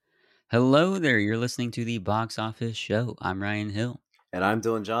Hello there, you're listening to the Box Office Show. I'm Ryan Hill. And I'm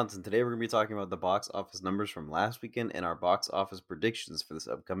Dylan Johnson. Today we're going to be talking about the box office numbers from last weekend and our box office predictions for this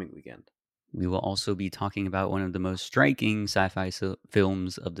upcoming weekend. We will also be talking about one of the most striking sci-fi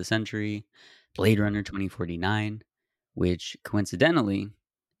films of the century, Blade Runner 2049, which coincidentally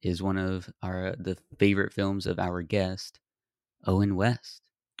is one of the favorite films of our guest, Owen West.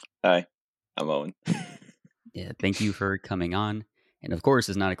 Hi, I'm Owen. Yeah, thank you for coming on. And of course,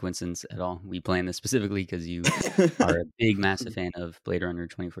 it's not a coincidence at all. We planned this specifically because you are a big, massive fan of Blade Runner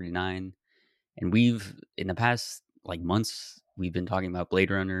 2049. And we've, in the past months, we've been talking about Blade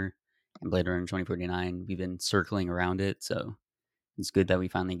Runner and Blade Runner 2049. We've been circling around it. So it's good that we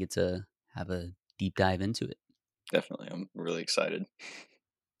finally get to have a deep dive into it. Definitely. I'm really excited.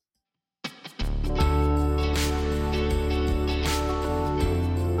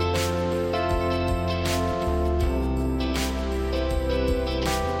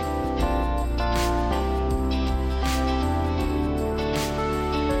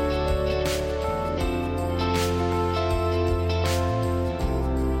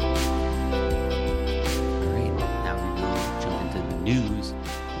 News,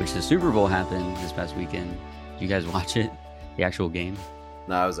 which the Super Bowl happened this past weekend. Did you guys watch it? The actual game?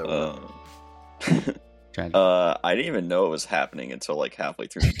 No, I was over. I didn't even know it was happening until like halfway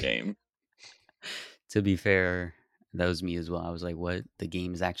through the game. To be fair, that was me as well. I was like, what? The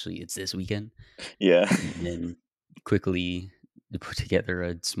game is it's this weekend? Yeah. And then quickly put together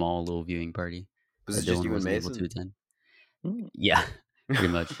a small little viewing party. Was it just you and Mason? Able to attend. Yeah, pretty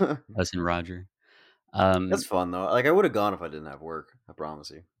much. Us and Roger. That's fun though. Like I would have gone if I didn't have work. I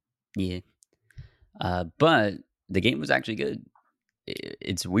promise you. Yeah. But the game was actually good.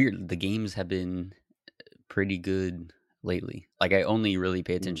 It's weird. The games have been pretty good lately. Like I only really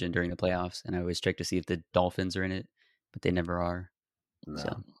pay attention during the playoffs, and I always check to see if the Dolphins are in it, but they never are. No.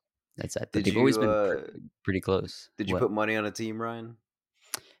 So that's that. But they've always been pretty close. Did you put money on a team, Ryan?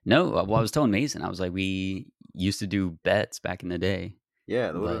 No. Well, I was telling Mason, I was like, we used to do bets back in the day.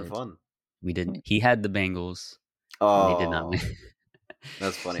 Yeah, that would have been fun. We didn't. He had the Bengals. Oh, and they did not win.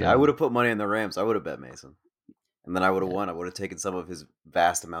 That's funny. So, I would have put money on the Rams. I would have bet Mason, and then I would have won. I would have taken some of his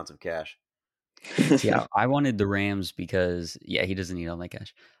vast amounts of cash. Yeah, I wanted the Rams because he doesn't need all that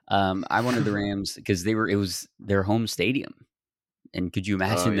cash. I wanted the Rams because it was their home stadium, and could you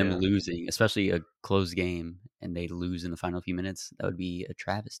imagine them losing, especially a close game, and they lose in the final few minutes? That would be a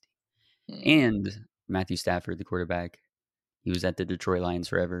travesty. And Matthew Stafford, the quarterback, he was at the Detroit Lions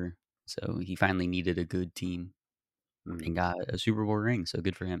forever, so he finally needed a good team and got a Super Bowl ring. So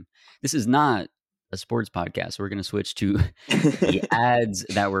good for him. This is not a sports podcast. We're going to switch to the ads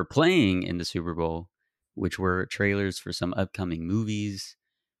that were playing in the Super Bowl, which were trailers for some upcoming movies,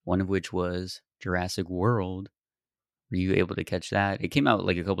 one of which was Jurassic World. Were you able to catch that? It came out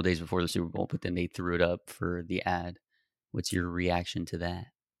like a couple days before the Super Bowl, but then they threw it up for the ad. What's your reaction to that?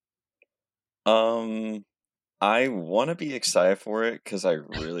 I want to be excited for it because I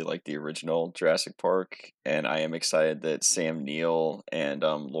really like the original Jurassic Park, and I am excited that Sam Neill and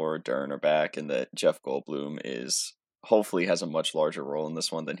Laura Dern are back, and that Jeff Goldblum hopefully has a much larger role in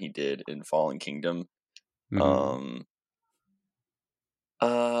this one than he did in Fallen Kingdom. Mm-hmm.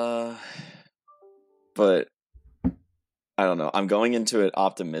 But I don't know. I'm going into it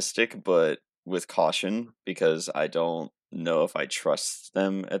optimistic, but with caution because I don't know if I trust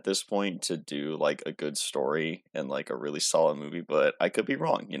them at this point to do like a good story and like a really solid movie, but I could be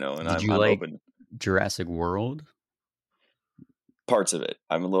wrong, and I'm open. Jurassic World? Parts of it.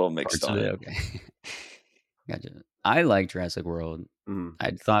 I'm a little mixed on it. Okay. Gotcha. I like Jurassic World.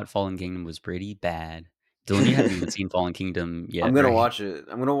 I thought Fallen Kingdom was pretty bad. Dylan, you haven't even seen Fallen Kingdom yet. I'm gonna watch it.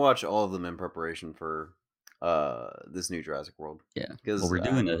 I'm gonna watch all of them in preparation for this new Jurassic World. Yeah, because we're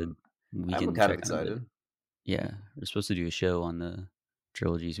doing I'm kind of excited. Yeah, we're supposed to do a show on the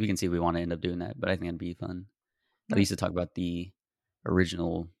trilogies. We can see if we want to end up doing that, but I think that'd be fun. At least to talk about the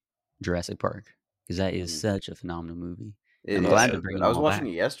original Jurassic Park, because that is such a phenomenal movie. I'm glad to bring it. I was watching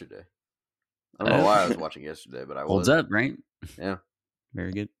it yesterday. I don't know why I was watching yesterday, but I holds up, right? Yeah,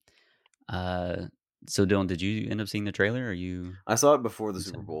 very good. So Dylan, did you end up seeing the trailer? Or you? I saw it before the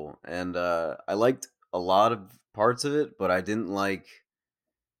Super Bowl, and I liked a lot of parts of it, but I didn't like.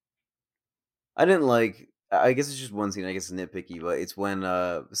 I guess it's just one scene. I guess it's nitpicky, but it's when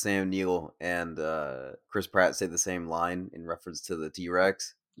Sam Neill and Chris Pratt say the same line in reference to the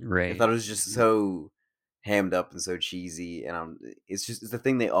T-Rex. Right. I thought it was just so hammed up and so cheesy, and it's the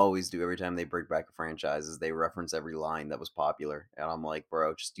thing they always do every time they bring back a franchise is they reference every line that was popular, and I'm like,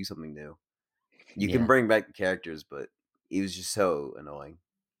 bro, just do something new. You can bring back the characters, but it was just so annoying.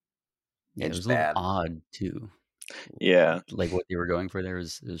 Yeah, it was a little odd too. Yeah, like what they were going for there it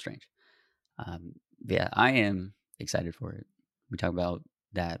was strange. Yeah, I am excited for it. We talked about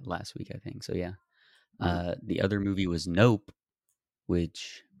that last week, I think. So yeah. The other movie was Nope,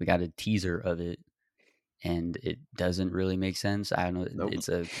 which we got a teaser of it, and it doesn't really make sense. I don't know. Nope. It's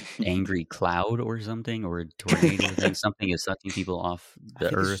a angry cloud or something, or a tornado thing. Something is sucking people off I the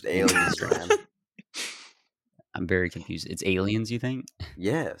think it's earth just and into aliens, space. man. I'm very confused. It's aliens, you think?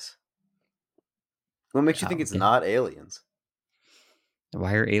 Yes. What makes you think Oh, it's yeah. not aliens?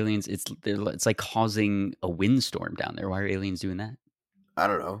 Why are aliens? It's like causing a windstorm down there. Why are aliens doing that? I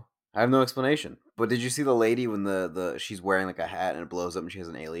don't know. I have no explanation. But did you see the lady when the she's wearing like a hat and it blows up and she has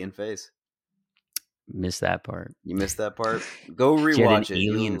an alien face? Missed that part. You missed that part. Go She had an rewatch it.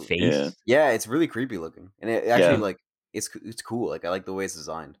 alien You'll Yeah. face. Yeah, it's really creepy looking, and it actually Yeah. like it's cool. Like I like the way it's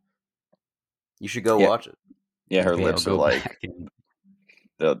designed. You should go Yeah. watch it. Yeah, her Okay, I'll lips are go like back and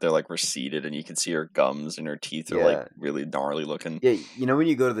they're like receded, and you can see her gums and her teeth are like Yeah, really gnarly looking. yeah. You know when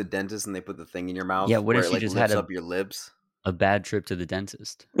you go to the dentist and they put the thing in your yeah. mouth What where if it she like just had lifts up your lips? a bad trip to the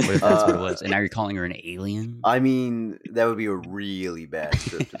dentist? What if that's what it Uh, was? And now you're calling her an alien? I mean that would be a really bad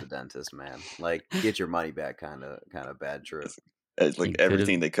trip to the dentist, man. Like get your money back, kind of bad trip. It's like It could have,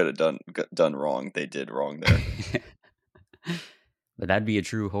 everything they could have done wrong, they did wrong there. but that'd be a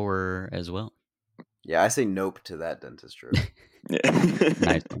true horror as well. Yeah, I say nope to that dentist trip. Yeah.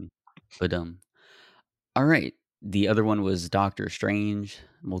 Nice one. But all right. The other one was Doctor Strange,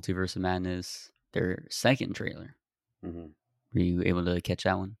 Multiverse of Madness, their second trailer. Hmm. Were you able to catch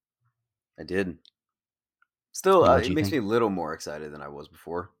that one? I did. Still, And what it you makes think? me a little more excited than I was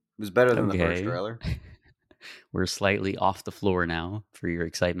before. It was better than the first Okay. trailer. We're slightly off the floor now for your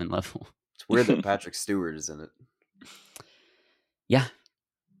excitement level. It's weird that Patrick Stewart is in it. Yeah.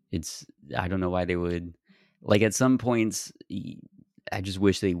 I don't know why they would, like, at some points, I just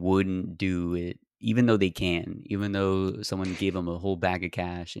wish they wouldn't do it, even though they can, even though someone gave him a whole bag of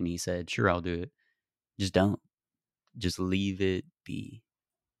cash and he said, sure, I'll do it. Just don't. Just leave it be.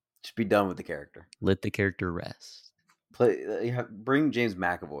 Just be done with the character. Let the character rest. Bring James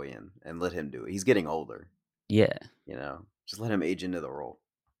McAvoy in and let him do it. He's getting older. Yeah, Just let him age into the role.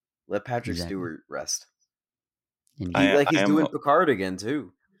 Let Patrick exactly. Stewart rest. And He you, like I he's am doing Picard again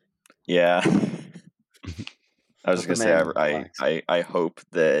too. yeah. I was Let the just gonna man say relax. I hope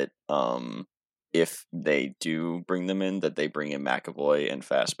that if they do bring them in, that they bring in McAvoy and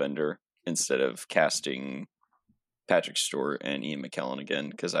Fassbender instead of casting Patrick Stewart and Ian McKellen again,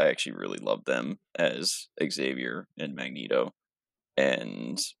 because I actually really love them as Xavier and Magneto.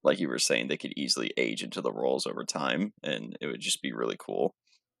 And like you were saying, they could easily age into the roles over time, and it would just be really cool.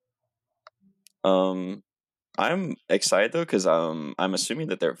 I'm excited though because I'm assuming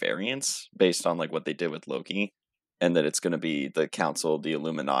that they're variants based on like what they did with Loki, and that it's going to be the Council of the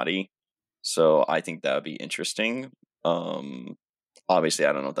Illuminati. So I think that would be interesting. Um, Obviously,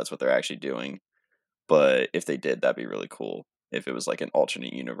 I don't know if that's what they're actually doing, but if they did, that'd be really cool. If it was like an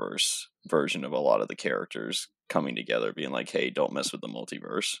alternate universe version of a lot of the characters coming together, being like, "Hey, don't mess with the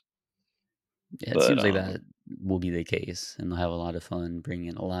multiverse." yeah, it But seems like that will be the case, and they'll have a lot of fun bringing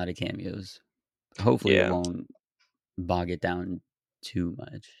in a lot of cameos. Hopefully, it yeah, won't bog it down too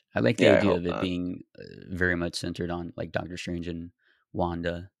much. I like the yeah, I idea hope of it not. being very much centered on like Doctor Strange and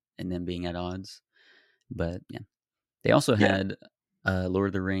Wanda, and them being at odds. But yeah, they also Yeah. had Lord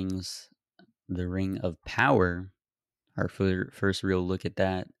of the Rings, The Ring of Power. Our first real look at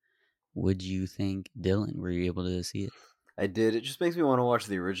that. What'd you think, Dylan? Were you able to see it? I did. It just makes me want to watch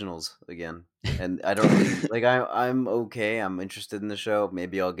the originals again. And I don't really like. I'm okay. I'm interested in the show.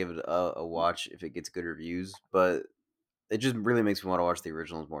 Maybe I'll give it a watch if it gets good reviews. But it just really makes me want to watch the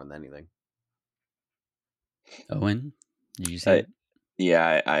originals more than anything. Owen, did you see I it?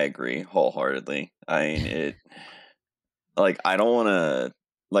 yeah, I agree wholeheartedly. I mean, it like I don't want to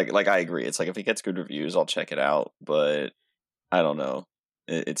like I agree. It's like if it gets good reviews, I'll check it out. But I don't know.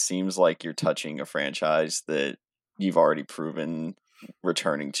 It seems like you're touching a franchise that you've already proven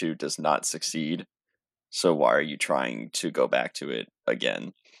returning to does not succeed. So why are you trying to go back to it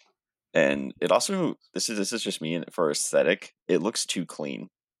again? And it also this is just me for aesthetic. It looks too clean.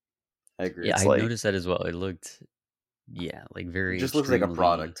 I agree. Yeah, It's I like noticed that as well. It looked, yeah, like It very just looks like a extremely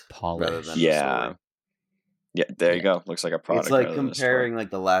product rather than a polished. yeah, story. yeah. There you Yeah, go. Looks like a It's product like rather than a story. comparing like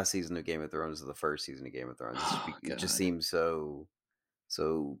the last season of Game of Thrones to the first season of Game of Thrones. Oh It just God. seems so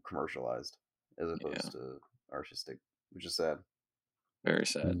commercialized as Yeah. opposed to artistic, which is sad. Very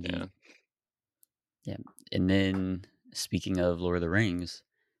sad. Yeah. indeed. Yeah, and then speaking of Lord of the Rings,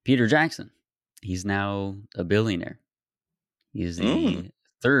 Peter Jackson, he's now a billionaire. He's Mm. the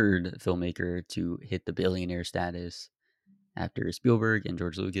third filmmaker to hit the billionaire status after Spielberg and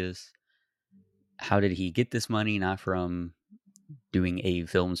George Lucas. How did he get this money? Not from doing a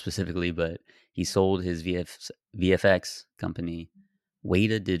film specifically, but he sold his VFX company,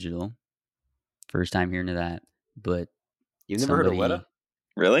 Weta Digital. First time hearing of that, but You've never heard of Weta? somebody.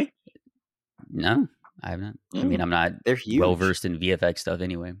 Really? No, I have not. I mean, Mm. I'm not They're well huge. versed in VFX stuff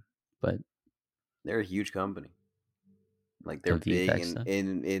anyway, but They're a huge company. Like they're of big VFX in stuff.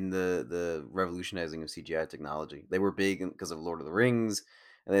 the revolutionizing of CGI technology. They were big because of Lord of the Rings,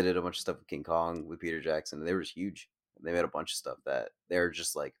 and they did a bunch of stuff with King Kong with Peter Jackson. And they were just huge. They made a bunch of stuff that they're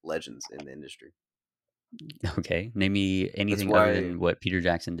just like legends in the industry. Okay, name me That's anything other why. than what Peter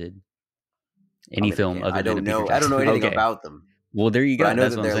Jackson did. I Any mean, I film can't. I other than a don't Peter know. I don't know Jackson. anything Okay, about them, well there you but I go. know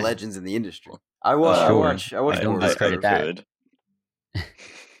That's that what I'm they're saying. legends in the industry. I Sure, watch. I I watch don't more of their discredit stuff. that. could.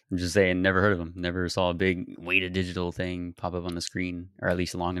 I'm just saying, never heard of him. Never saw a big Weta Digital thing pop up on the screen, or at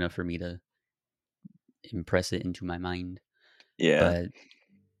least long enough for me to impress it into my mind. Yeah. But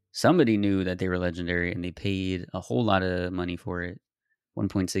somebody knew that they were legendary, and they paid a whole lot of money for it,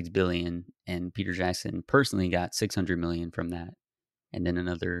 1.6 billion. And Peter Jackson personally got 600 million from that, and then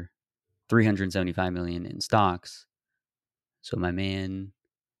another 375 million in stocks. So my man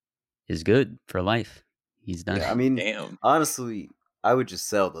is good for life. He's done Yeah, I it. mean, Damn. honestly, I would just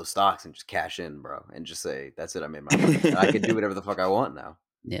sell those stocks and just cash in, bro, and just say that's it. I made my money, and I can do whatever the fuck I want now.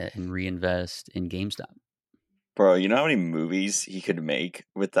 Yeah, and reinvest in GameStop. Bro, you know how many movies he could make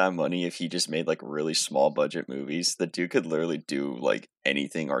with that money if he just made like really small budget movies? The dude could literally do like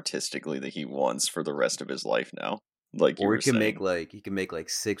anything artistically that he wants for the rest of his life now. Like you Or were saying. he can make like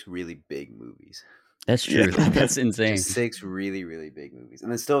 6 really big movies, That's Yeah. true. That's insane. just 6 really big movies,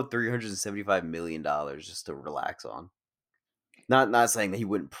 and then still have $375 million just to relax on. Not saying that he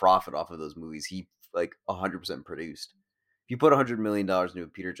wouldn't profit off of those movies. He like 100% produced. If you put $100 million into a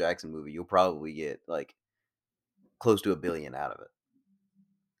Peter Jackson movie, you'll probably get like close to $1 billion out of it.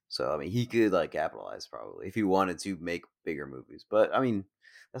 So I mean, he could like capitalize probably if he wanted to make bigger movies. But I mean,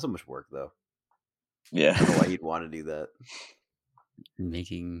 that's so much work though. Yeah. I don't know why he'd want to do that.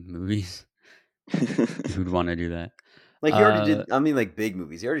 Making movies. Who'd want to do that? Like he already did. I mean, like big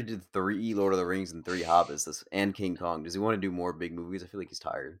movies. He already did 3 Lord of the Rings and 3 Hobbits and King Kong. Does he want to do more big movies? I feel like he's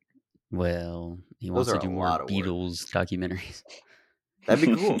tired. Well, he Those wants are to a do more lot of work. Beatles documentaries. That'd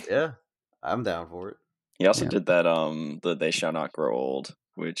be cool. Yeah, I'm down for it. He also Yeah. did that the They Shall Not Grow Old,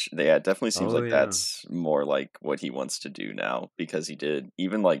 which it definitely seems Oh like yeah. that's more like what he wants to do now, because he did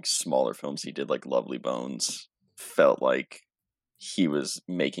even like smaller films. He did like Lovely Bones, felt like he was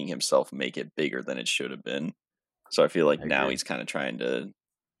making himself make it bigger than it should have been. So I feel like I now agree. he's kind of trying to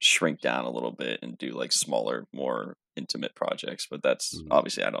shrink down a little bit and do like smaller, more intimate projects. But that's Mhm.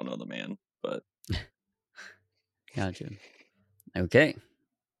 obviously, I don't know the man, but Gotcha. Okay.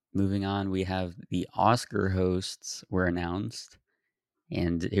 Moving on, we have the Oscar hosts were announced,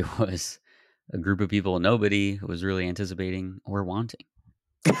 and it was a group of people nobody was really anticipating or wanting.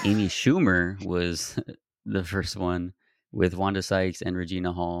 Amy Schumer was the first one, with Wanda Sykes and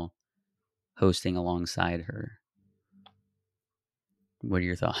Regina Hall hosting alongside her. What are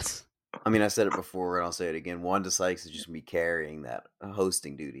your thoughts? I mean, I said it before and I'll say it again. Wanda Sykes is just gonna be carrying that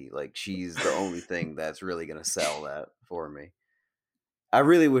hosting duty. Like she's the only thing that's really gonna sell that for me. I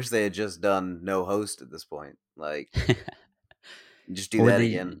really wish they had just done no host at this point. Like just do Or that they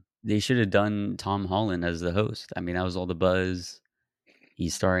again. they should have done Tom Holland as the host. I mean, that was all the buzz.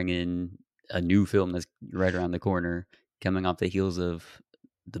 He's starring in a new film that's right around the corner, coming off the heels of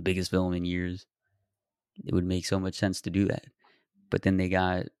the biggest film in years. It would make so much sense to do that. But then they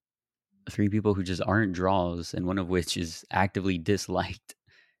got three people who just aren't draws, and one of which is actively disliked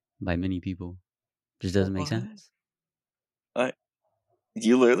by many people. Just doesn't make what? sense.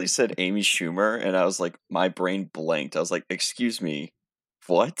 You literally said Amy Schumer, and I was like, my brain blanked. I was like, excuse me,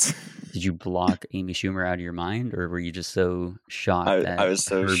 what? Did you block Amy Schumer out of your mind, or were you just so shocked I at was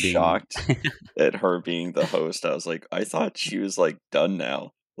so her being? shocked at her being the host. I was like, I thought she was like done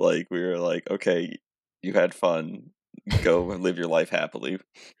now. Like we were like, okay, you had fun, go and live your life happily.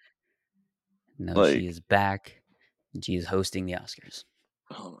 No, she Like, is back. And she is hosting the Oscars.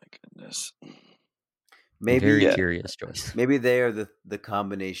 oh my goodness. Very Maybe Yeah, curious choice. maybe they are the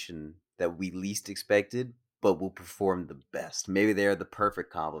combination that we least expected, but will perform the best. Maybe they are the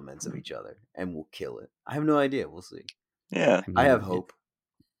perfect complements of each other and will kill it. I have no idea. We'll see. yeah. I I have mean, hope.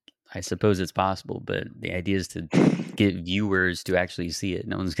 I suppose it's possible, but the idea is to get viewers to actually see it.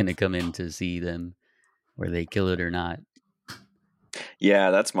 No one's going to come in to see them, whether they kill it or not.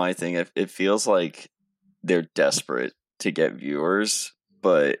 Yeah, that's my thing. It feels like they're desperate to get viewers,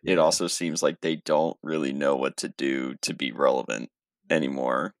 but it Yeah. also seems like they don't really know what to do to be relevant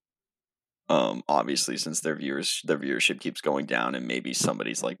anymore. Obviously, since their viewership keeps going down, and maybe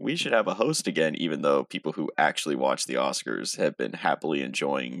somebody's like, we should have a host again, even though people who actually watch the Oscars have been happily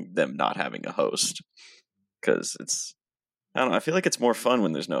enjoying them not having a host. Because I don't know, I feel like it's more fun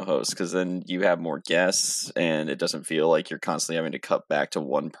when there's no host, because then you have more guests, and it doesn't feel like you're constantly having to cut back to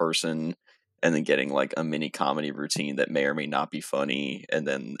one person and then getting like a mini comedy routine that may or may not be funny, and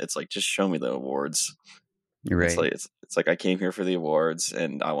then it's like, just show me the awards. You're It's right. like it's like I came here for the awards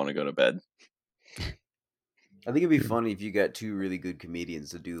and I want to go to bed. I think it'd be True. funny if you got two really good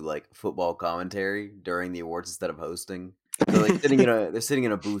comedians to do like football commentary during the awards instead of hosting. They're like sitting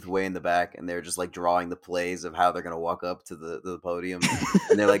in a booth way in the back, and they're just like drawing the plays of how they're gonna walk up to the podium,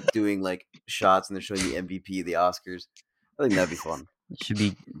 and they're like doing like shots, and they're showing the MVP of the Oscars. I think that'd be fun. It should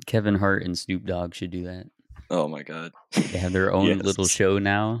be Kevin Hart and Snoop Dogg should do that. Oh my god. They have their own little Yes. show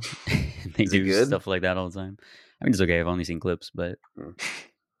now. They Is it do good? stuff like that all the time. I mean, it's okay. I've only seen clips, but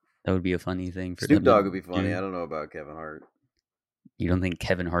that would be a funny thing for Snoop them to Dogg would be funny. do. I don't know about Kevin Hart. You don't think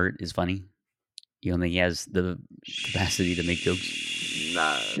Kevin Hart is funny? You don't think he has the capacity to make jokes?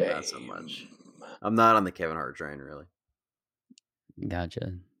 Not so much. I'm not on the Kevin Hart train, really.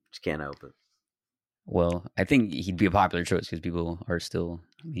 Gotcha. Just can't help it. Well, I think he'd be a popular choice because people are still.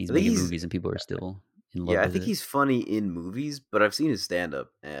 I mean, he's making movies and people are still in love Yeah, I with think it. he's funny in movies, but I've seen his stand up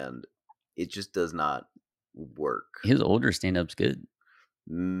and it just does not work. His older stand-up's good.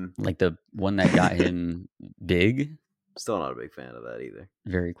 Like the one that got him big. Still not a big fan of that either.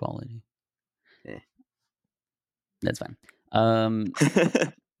 Very quality. Yeah. That's fine.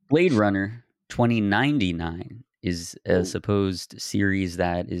 Blade Runner 2099 is a supposed series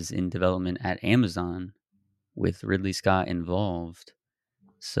that is in development at Amazon with Ridley Scott involved.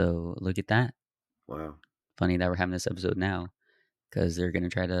 So look at that. Wow. Funny that we're having this episode now because they're going to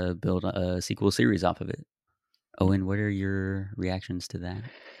try to build a sequel series off of it. Owen, what are your reactions to that?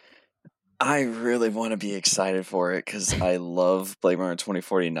 I really want to be excited for it because I love Blade Runner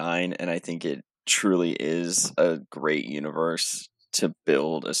 2049, and I think it truly is a great universe to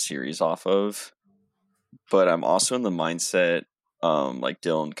build a series off of. But I'm also in the mindset, like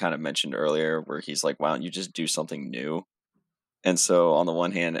Dylan kind of mentioned earlier, where he's like, why don't you just do something new? And so on the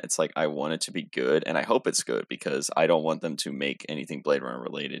one hand, it's like I want it to be good, and I hope it's good because I don't want them to make anything Blade Runner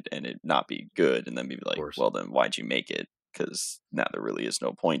related and it not be good, and then be like, well, then why'd you make it? Because now there really is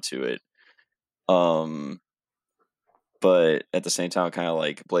no point to it. But at the same time, kind of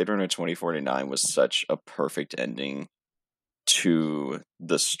like Blade Runner 2049 was such a perfect ending to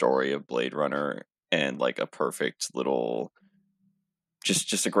the story of Blade Runner, and like a perfect little,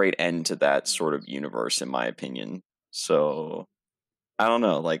 just a great end to that sort of universe, in my opinion. So I don't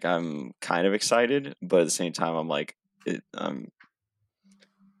know, like I'm kind of excited, but at the same time, I'm like,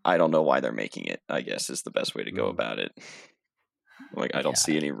 I don't know why they're making it, I guess is the best way to go about it. Like, I don't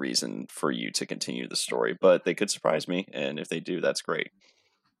see any reason for you to continue the story, but they could surprise me, and if they do, that's great.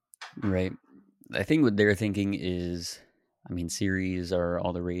 Right. I think what they're thinking is, I mean, series are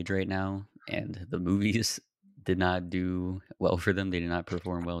all the rage right now, and the movies did not do well for them. They did not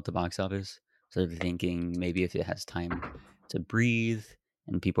perform well at the box office. So they're thinking maybe if it has time to breathe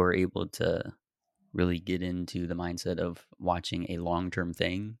and people are able to really get into the mindset of watching a long-term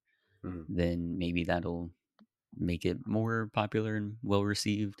thing, then maybe that'll make it more popular and well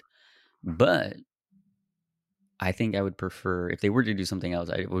received. But I think I would prefer, if they were to do something else,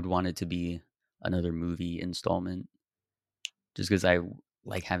 I would want it to be another movie installment, just because I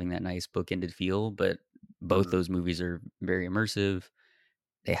like having that nice bookended feel. But both those movies are very immersive.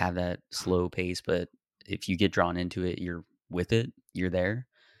 They have that slow pace, but if you get drawn into it, you're with it, you're there.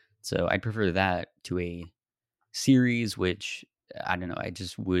 So I'd prefer that to a series, which I don't know, I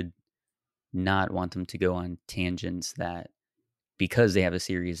just would not want them to go on tangents that, because they have a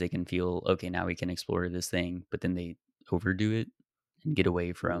series, they can feel, okay, now we can explore this thing, but then they overdo it and get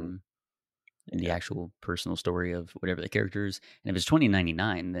away from the actual personal story of whatever the characters. And if it's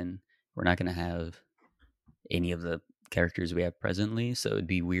 2099, then we're not going to have any of the characters we have presently. So it'd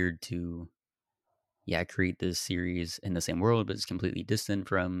be weird to, create this series in the same world, but it's completely distant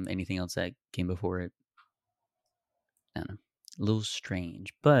from anything else that came before it. I don't know. A little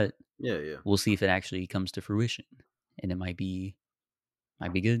strange, but we'll see if it actually comes to fruition. And it might be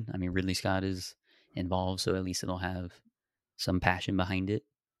good. I mean, Ridley Scott is involved, so at least it'll have some passion behind it.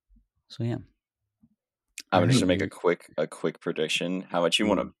 So yeah. I'm just gonna make a quick prediction. How much you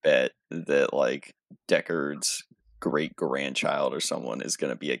want to bet that like Deckard's great grandchild or someone is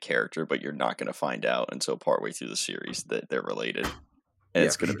going to be a character, but you're not going to find out until partway through the series that they're related, and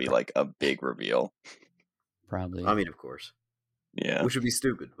it's going to be like a big reveal. Probably. I mean, of course. Yeah. Which would be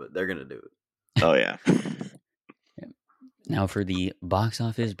stupid, but they're gonna do it. Oh yeah. Now for the box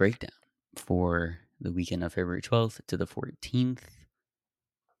office breakdown. for the weekend of February 12th to the 14th.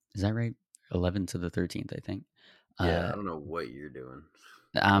 Is that right? 11th to the 13th, I think. Yeah, I don't know what you're doing.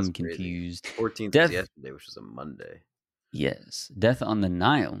 That's I'm crazy. confused. 14th was Death, yesterday, which was a Monday. yes. Death on the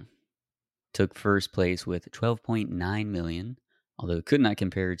Nile took first place with 12.9 million, although it could not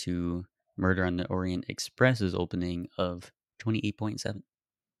compare to Murder on the Orient Express's opening of 28.7.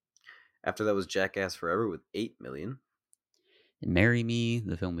 After that was Jackass Forever with 8 million. Marry Me,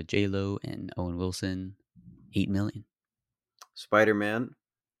 the film with J-Lo and Owen Wilson, 8 million. Spider-Man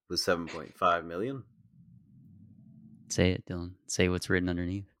was 7.5 million. Say it, Dylan. Say what's written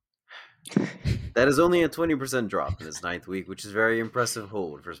underneath. That is only a 20% drop in its 9th week, which is very impressive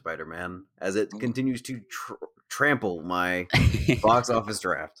hold for Spider-Man, as it continues to trample my box office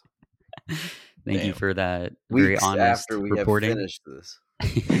draft. Thank you for that very Weeks after honest we have reporting. finished this.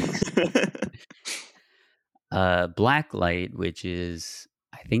 Blacklight, which is,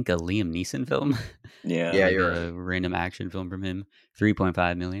 I think, a Liam Neeson film. Yeah. Yeah, Like you're a right. random action film from him.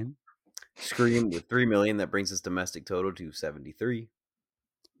 3.5 million. Scream with 3 million. That brings its domestic total to 73.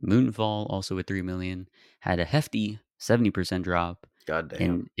 Moonfall, also with 3 million, had a hefty 70% drop. God damn.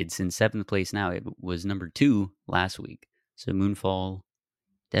 And it's in 7th place now. It was number 2 last week. So Moonfall,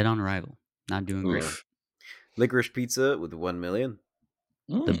 dead on arrival. Not doing great. Licorice Pizza with 1 million.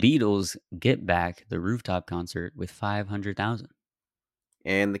 The Beatles get back the rooftop concert with 500,000.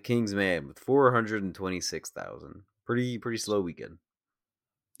 And The King's Man with 426,000. Pretty slow weekend.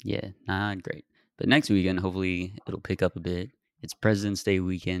 Yeah, not great. But next weekend, hopefully, it'll pick up a bit. It's President's Day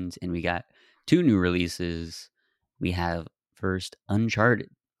weekend, and we got 2 new releases. We have first Uncharted.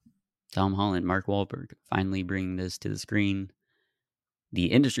 Tom Holland, Mark Wahlberg, finally bringing this to the screen. The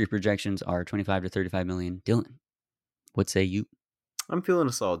industry projections are 25 to 35 million. Dylan, what say you? I'm feeling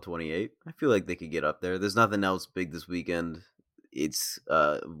a solid 28. I feel like they could get up there. There's nothing else big this weekend. It's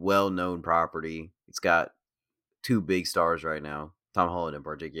a well-known property. It's got 2 big stars right now, Tom Holland in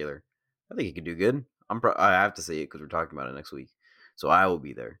particular. I think it could do good. I have to say it because we're talking about it next week, so I will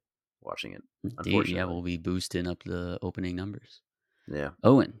be there watching it. Yeah, Unfortunately, we'll be boosting up the opening numbers. yeah.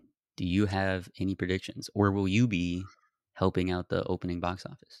 Owen, do you have any predictions, or will you be helping out the opening box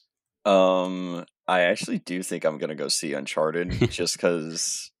office? I actually do think I'm gonna go see Uncharted just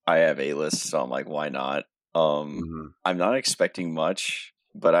because I have A-list, so I'm like, why not? I'm not expecting much,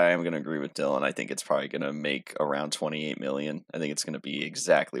 but I am gonna agree with Dylan. I think it's probably gonna make around 28 million. I think it's gonna be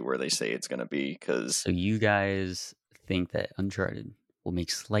exactly where they say it's gonna be. Because So you guys think that Uncharted will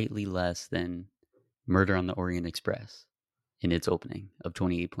make slightly less than Murder on the Orient Express in its opening of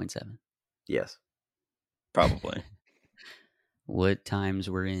 28.7? Yes. probably. What times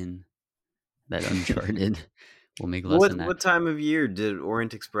we're in that Uncharted will make less than that? What time of year did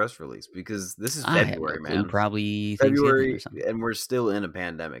Orient Express release? Because this is I have no February, clue. man. Probably Thanksgiving or February, something. and we're still in a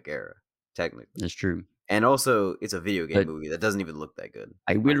pandemic era, technically. That's true. And also, it's a video game But movie that doesn't even look that good.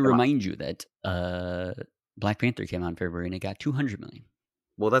 I will Come on. remind you that Black Panther came out in February and it got 200 million.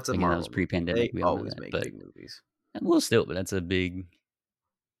 Well, that's a Again, that Marvel was movie. pre-pandemic. They We all know always that. make But big movies. well, still, but that's a big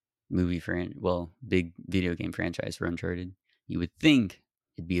movie big video game franchise for Uncharted. You would think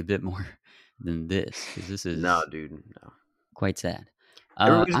it'd be a bit more than this, because this is No, dude, no. quite sad.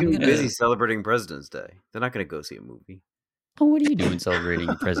 Everybody's I'm gonna be gonna. busy celebrating President's Day. They're not gonna go see a movie. Oh, what are you doing celebrating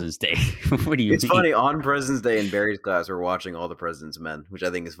President's Day? What do you It's mean? funny, on President's Day in Barry's class, we're watching All the President's Men, which I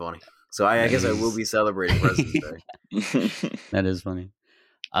think is funny. So I guess I will be celebrating President's Day. That is funny.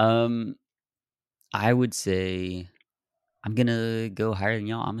 I would say I'm gonna go higher than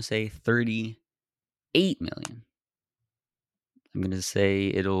y'all. I'm gonna say 38 million. I'm gonna say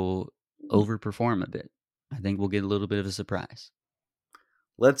it'll overperform a bit. I think we'll get a little bit of a surprise.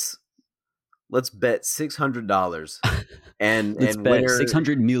 Let's bet $600 and Let's bet winner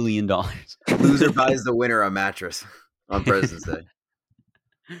 $600 million. loser buys the winner a mattress on President's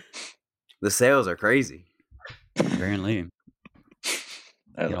Day. The sales are crazy. Apparently,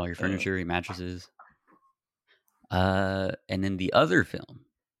 get all your furniture, your mattresses. And then the other film,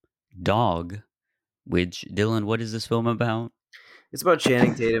 Dog, which Dylan, what is this film about? It's about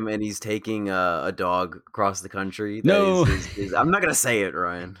Channing Tatum, and he's taking a dog across the country. No, I'm not gonna say it,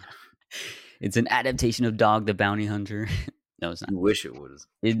 Ryan. It's an adaptation of Dog the Bounty Hunter. No, it's not. You wish it was.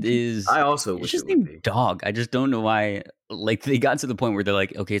 It is. I also It's wish just it would be. named Dog. I just don't know why. Like they got to the point where they're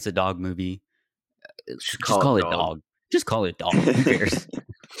like, okay, it's a dog movie. Just call it Dog. Just call it Dog. Who cares?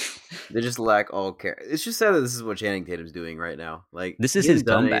 They just lack all care. It's just sad that this is what Channing Tatum's doing right now. Like this is his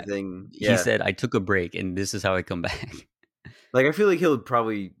comeback. Yeah. He said, "I took a break, and this is how I come back." Like I feel like he'll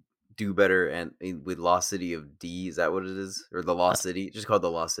probably do better and with Lost City of D. Is that what it is, or the Lost City? Just called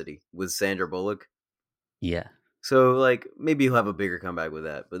the Lost City with Sandra Bullock. Yeah, So, like, maybe he'll have a bigger comeback with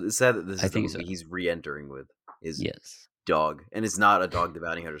that. But it's sad that this I is the think so. movie he's re-entering with. Is Yes. Dog, and it's not a Dog the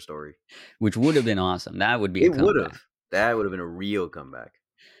Bounty Hunter story. Which would have been awesome. That would be a It would have. comeback. That would have been a real comeback.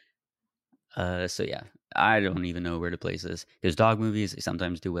 So yeah, I don't even know where to place this. Because dog movies, they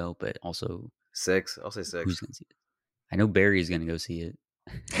sometimes do well, but also 6. I'll say 6. who's gonna see it? I know Barry's gonna go see it.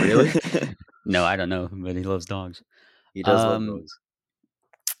 Really? No, I don't know, but he loves dogs. He does love dogs.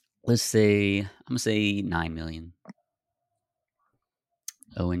 Let's say I'm gonna say 9 million.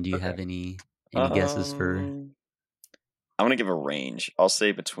 Owen, do you have any guesses for? I'm gonna give a range. I'll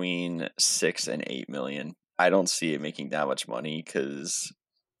say between 6 and 8 million. I don't see it making that much money because,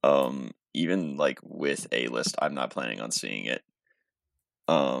 even like with A-list, I'm not planning on seeing it.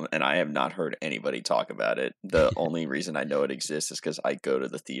 And I have not heard anybody talk about it. The only reason I know it exists is because I go to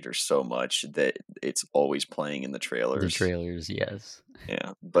the theater so much that it's always playing in the trailers. The trailers, yes.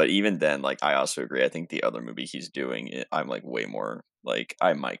 Yeah, but even then, like, I also agree. I think the other movie he's doing, I'm like way more like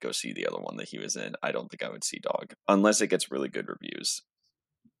I might go see the other one that he was in. I don't think I would see Dog unless it gets really good reviews.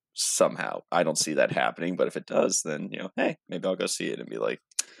 Somehow, I don't see that happening. But if it does, then hey, maybe I'll go see it and be like,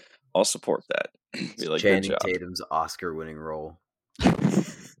 I'll support that. Be like, good Channing job. Tatum's Oscar-winning role.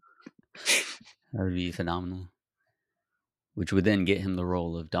 That would be phenomenal. Which would then get him the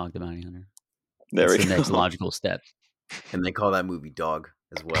role of Dog the Bounty Hunter. That's the next logical step. And they call that movie Dog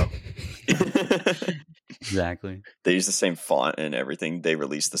as well. Exactly. They use the same font and everything. They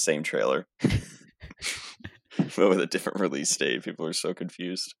released the same trailer. But with a different release date. People are so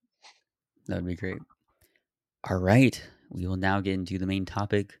confused. That would be great. All right. We will now get into the main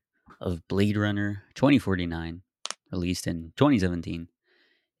topic of Blade Runner 2049, released in 2017.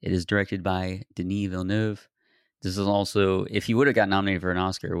 It is directed by Denis Villeneuve. This is also, if he would have got nominated for an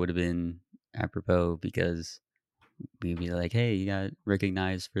Oscar, it would have been apropos because we'd be like, hey, you got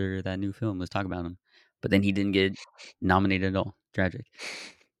recognized for that new film. Let's talk about him. But then he didn't get nominated at all. Tragic.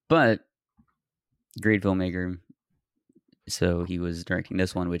 But great filmmaker. So he was directing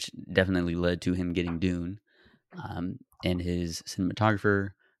this one, which definitely led to him getting Dune. And his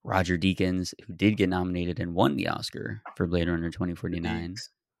cinematographer, Roger Deakins, who did get nominated and won the Oscar for Blade Runner 2049.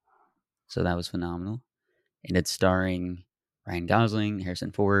 So that was phenomenal. And it's starring Ryan Gosling,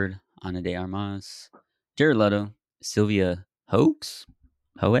 Harrison Ford, Ana de Armas, Jared Leto, Sylvia Hoeks,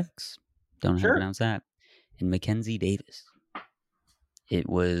 don't know how to pronounce that, and Mackenzie Davis. It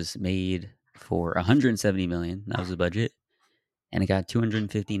was made for $170 million. That was the budget. And it got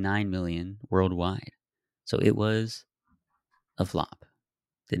 $259 million worldwide. So it was a flop.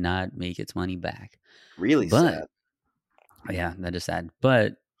 Did not make its money back. Really sad. Yeah, that is sad.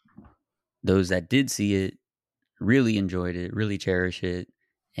 But those that did see it really enjoyed it, really cherish it.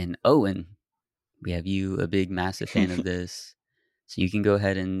 And Owen, we have you, a big, massive fan of this. So you can go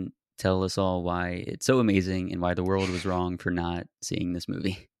ahead and tell us all why it's so amazing and why the world was wrong for not seeing this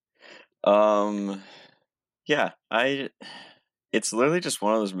movie. Yeah, it's literally just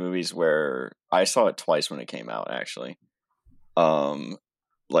one of those movies where I saw it twice when it came out, actually.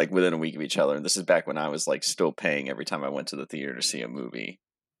 Like within a week of each other. And this is back when I was like still paying every time I went to the theater to see a movie.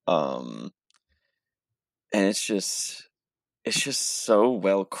 And it's just so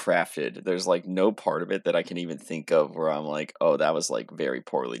well crafted. There's like no part of it that I can even think of where I'm like, oh, that was like very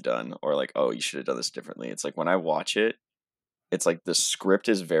poorly done, or like, oh, you should have done this differently. It's like when I watch it, it's like the script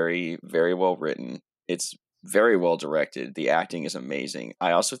is very, very well written. It's very well directed. The acting is amazing.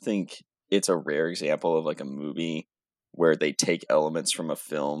 I also think it's a rare example of like a movie where they take elements from a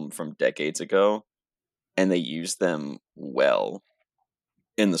film from decades ago and they use them well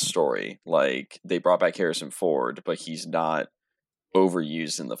in the story. Like they brought back Harrison Ford, but he's not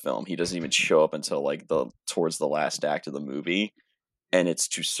overused in the film. He doesn't even show up until like towards the last act of the movie, and it's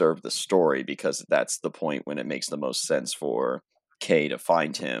to serve the story because that's the point when it makes the most sense for Kay to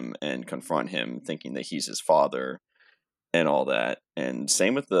find him and confront him, thinking that he's his father and all that. And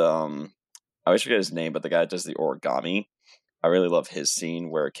same with the I always forget his name, but the guy that does the origami. I really love his scene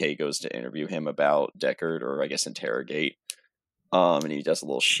where Kay goes to interview him about Deckard, or I guess interrogate. And he does a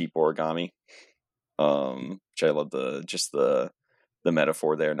little sheep origami. Which I love the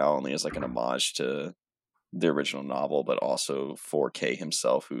metaphor there, not only as like an homage to the original novel, but also for Kay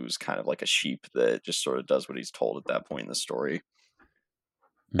himself, who's kind of like a sheep that just sort of does what he's told at that point in the story.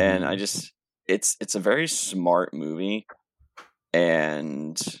 Mm-hmm. And I just it's a very smart movie,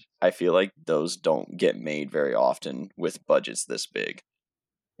 and I feel like those don't get made very often with budgets this big.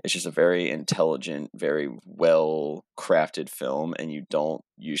 It's just a very intelligent, very well crafted film, and you don't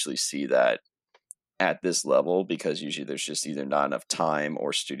usually see that at this level because usually there's just either not enough time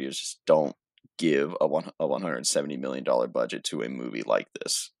or studios just don't give a $170 million budget to a movie like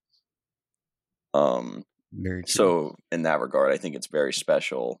this. Very true. So in that regard, I think it's very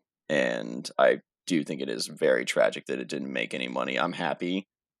special, and I do think it is very tragic that it didn't make any money. I'm happy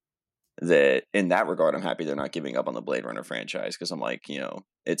that in that regard, I'm happy they're not giving up on the Blade Runner franchise, because I'm like,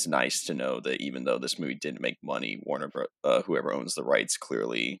 it's nice to know that even though this movie didn't make money, whoever owns the rights,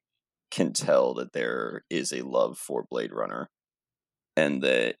 clearly can tell that there is a love for Blade Runner, and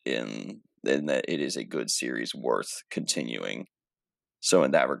that it is a good series worth continuing. So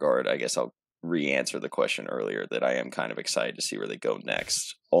in that regard, I guess I'll re-answer the question earlier that I am kind of excited to see where they go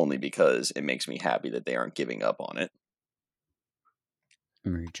next, only because it makes me happy that they aren't giving up on it.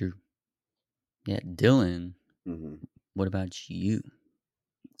 Very true. Yeah, Dylan, Hmm. what about you?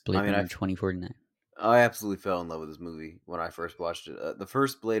 I Blade mean, Runner 2049. I absolutely fell in love with this movie when I first watched it. The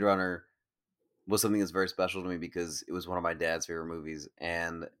first Blade Runner was something that's very special to me because it was one of my dad's favorite movies,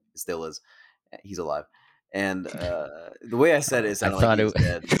 and it still is. He's alive, and the way I said it, it I sounded like thought he it. was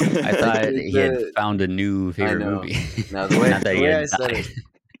dead. I Like thought he had found a new I favorite know. movie. Now Not that the he way I had said died. it,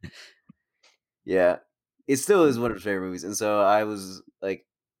 yeah, it still is one of his favorite movies, and so I was like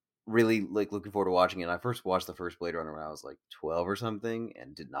really like looking forward to watching it. And I first watched the first Blade Runner when I was like 12 or something,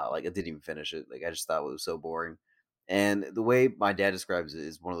 and did not like. I didn't even finish it. Like I just thought it was so boring. And the way my dad describes it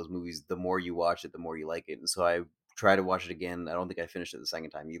is one of those movies. The more you watch it, the more you like it. And so I tried to watch it again. I don't think I finished it the second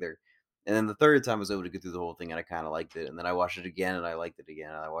time either. And then the third time I was able to get through the whole thing, and I kind of liked it. And then I watched it again, and I liked it again.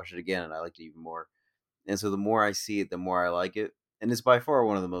 And I watched it again, and I liked it even more. And so the more I see it, the more I like it. And it's by far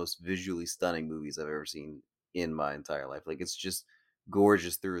one of the most visually stunning movies I've ever seen in my entire life. Like it's just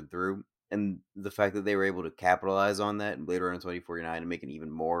gorgeous through and through. And the fact that they were able to capitalize on that in Blade Runner 2049 and make an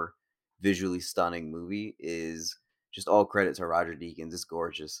even more visually stunning movie is just all credit to Roger Deakins. It's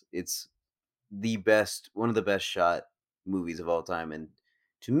gorgeous. It's the best, one of the best shot movies of all time. And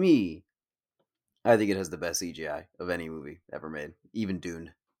to me, I think it has the best CGI of any movie ever made, even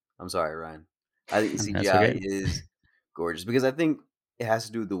Dune. I'm sorry, Ryan. I think the I mean, that's CGI okay. is gorgeous because I think it has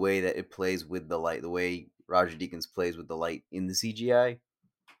to do with the way that it plays with the light, the way Roger Deakins plays with the light in the CGI.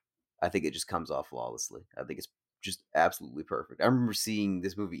 I think it just comes off flawlessly. I think it's just absolutely perfect. I remember seeing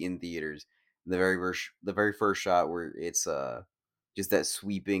this movie in theaters. The very first shot where it's just that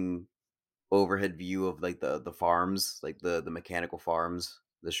sweeping overhead view of like the farms, like the mechanical farms,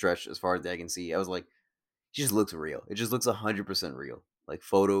 the stretch as far as I can see. I was like, it just looks real. It just looks 100% real, like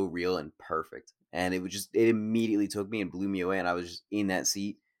photo real and perfect. And it immediately took me and blew me away. And I was just in that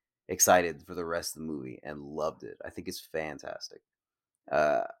seat, excited for the rest of the movie, and loved it. I think it's fantastic.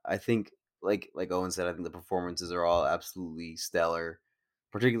 I think like Owen said, I think the performances are all absolutely stellar,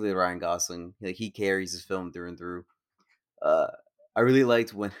 particularly Ryan Gosling. Like he carries his film through and through. Uh, I really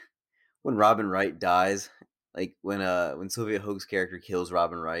liked when Robin Wright dies, like when Sylvia Hoek's character kills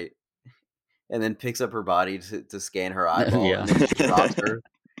Robin Wright and then picks up her body to scan her eyeball Yeah. and then just drops her.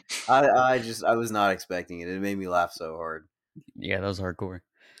 I was not expecting it. It made me laugh so hard. Yeah, that was hardcore.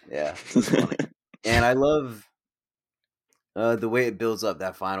 Yeah, it was funny. And I love the way it builds up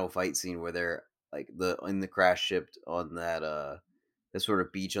that final fight scene where they're like the in the crash ship on that sort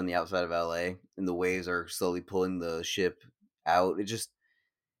of beach on the outside of LA, and the waves are slowly pulling the ship out. It's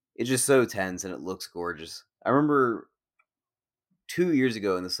just so tense, and it looks gorgeous. I remember 2 years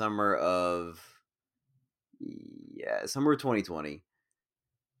ago in the summer of 2020,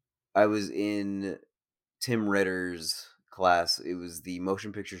 I was in Tim Ritter's class. It was the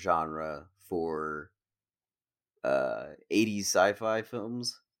motion picture genre for 80s sci-fi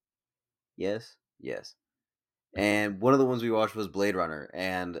films. Yes, yes. And one of the ones we watched was Blade Runner.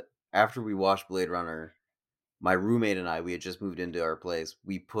 And after we watched Blade Runner, my roommate and I, we had just moved into our place.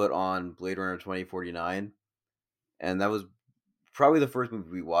 We put on Blade Runner 2049, and that was probably the first movie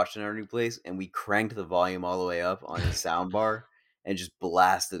we watched in our new place. And we cranked the volume all the way up on his sound bar and just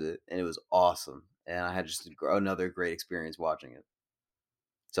blasted it, and it was awesome. And I had just another great experience watching it.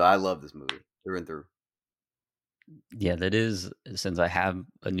 So I love this movie through and through. Yeah, that is, since I have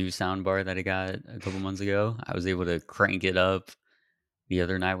a new sound bar that I got a couple months ago, I was able to crank it up the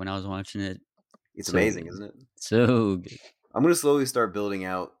other night when I was watching it. It's So amazing, good. isn't it? So good. I'm gonna slowly start building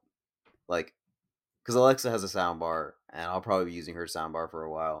out like because Alexa has a sound bar, and I'll probably be using her sound bar for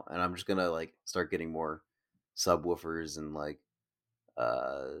a while. And I'm just gonna like start getting more subwoofers and like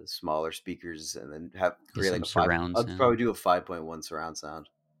smaller speakers, and then have Get create like some a five. surround I'll probably sound. do a 5.1 surround sound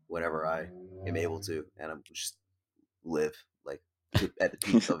whenever I am able to, and I'm just live like at the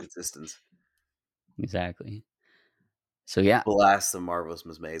peak of existence. Exactly. So yeah. Blast some marvelous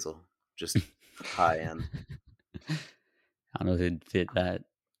Miss Maisel, just high end. I don't know if it'd fit that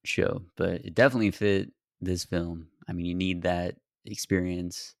show, but it definitely fit this film. I mean, you need that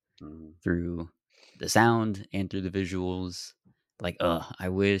experience Mhm. through the sound and through the visuals. Like, I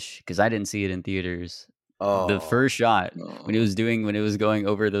wish, because I didn't see it in theaters. The first Oh, shot when Oh. it was going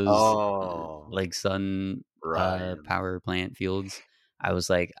over those oh, like sun Ryan. power plant fields, I was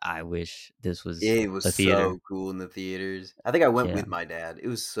like, I wish this was It was a theater. so cool in the theaters. I think I went Yeah, with my dad. It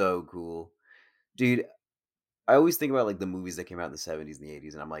was so cool. Dude, I always think about like the movies that came out in the 70s and the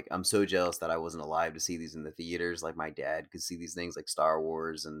 80s, and I'm like, I'm so jealous that I wasn't alive to see these in the theaters. Like my dad could see these things like Star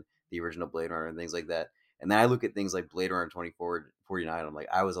Wars and the original Blade Runner and things like that. And then I look at things like Blade Runner 2049. I'm like,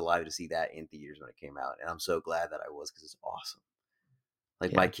 I was alive to see that in theaters when it came out. And I'm so glad that I was because it's awesome.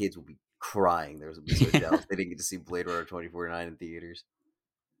 Like my yeah. kids will be crying. They'll be so jealous they didn't get to see Blade Runner 2049 in theaters.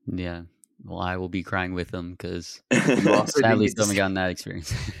 Yeah. Well, I will be crying with them because You also didn't sadly get to still haven't see. gotten that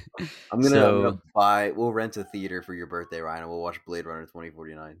experience. I'm gonna So, buy. We'll rent a theater for your birthday, Ryan, and we'll watch Blade Runner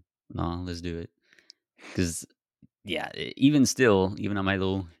 2049. no, let's do it. Because yeah, even still, even on my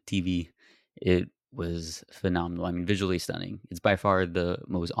little TV, it was phenomenal. I mean, visually stunning. It's by far the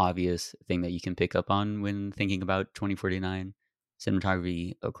most obvious thing that you can pick up on when thinking about 2049.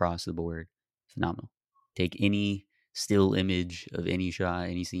 Cinematography across the board, phenomenal. Take any still image of any shot,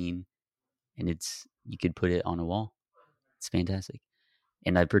 any scene, and you could put it on a wall. It's fantastic.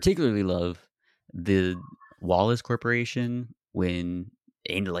 And I particularly love the Wallace Corporation when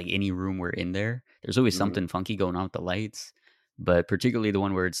in like any room we're in there, there's always Mhm, something funky going on with the lights, but particularly the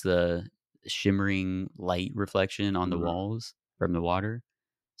one where it's the shimmering light reflection on the mhm. walls from the water.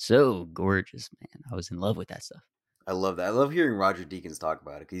 So gorgeous, man. I was in love with that stuff. I love that. I love hearing Roger Deakins talk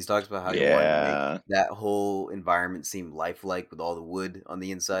about it because he talks about how he wanted to make Yeah. that whole environment seem lifelike with all the wood on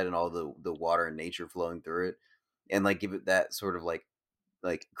the inside and all the water and nature flowing through it, and like give it that sort of like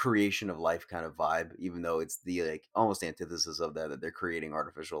creation of life kind of vibe, even though it's the like almost antithesis of that they're creating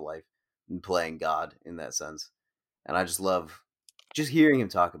artificial life and playing God in that sense. And I just love just hearing him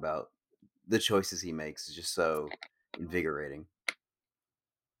talk about the choices he makes is just so invigorating.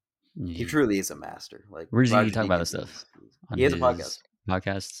 He Yeah. truly is a master. Like Where does he Roger talk about this Deakins stuff? On he has a his podcast.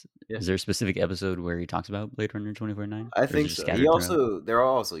 podcasts? Yeah. Is there a specific episode where he talks about Blade Runner 2049? I Or is it think just so. He scattered throughout? also there are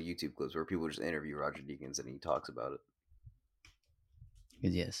also YouTube clips where people just interview Roger Deakins and he talks about it.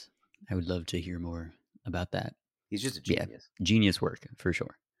 'Cause yes, I would love to hear more about that. He's just a Yeah, genius. genius work for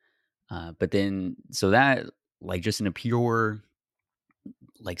sure. But then, so that, like, just in a pure,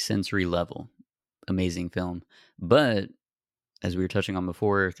 like, sensory level, amazing film. But as we were touching on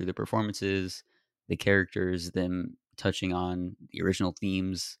before, through the performances, the characters, them touching on the original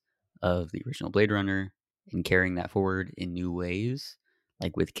themes of the original Blade Runner and carrying that forward in new ways,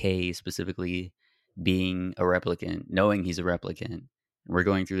 like with Kay specifically being a replicant, knowing he's a replicant. And we're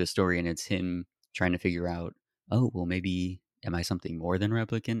going through the story and it's him trying to figure out, oh, well, maybe am I something more than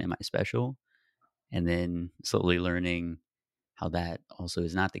replicant? Am I special? And then slowly learning how that also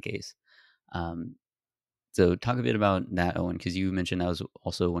is not the case. Um, so talk a bit about that, Owen, because you mentioned that was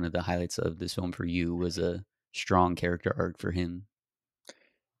also one of the highlights of this film for you was a strong character arc for him.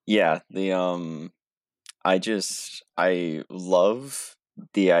 Yeah, I love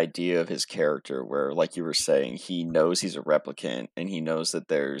the idea of his character where, like you were saying, he knows he's a replicant and he knows that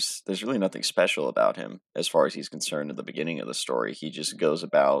there's really nothing special about him as far as he's concerned at the beginning of the story. He just goes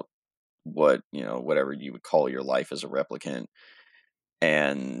about whatever you would call your life as a replicant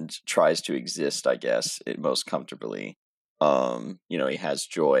and tries to exist, I guess, it most comfortably. He has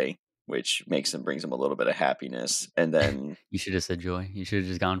joy, which brings him a little bit of happiness, and then You should have said joy. You should have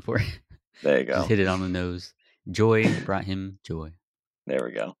just gone for it. there you Just go. hit it on the nose. Joy brought him joy. There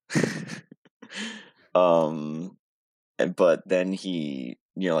we go. um but then he,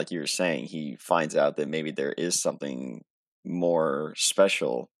 like you were saying, he finds out that maybe there is something more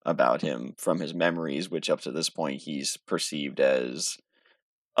special about him from his memories, which up to this point he's perceived as,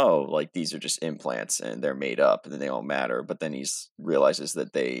 oh, like these are just implants and they're made up and they don't matter. But then he realizes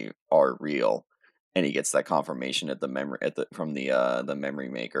that they are real, and he gets that confirmation at the memory from the memory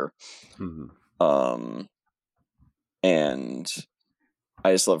maker. Mhm. Um, and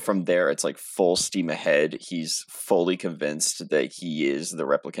I just love from there. It's like full steam ahead. He's fully convinced that he is the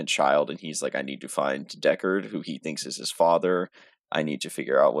replicant child, and he's like, I need to find Deckard, who he thinks is his father. I need to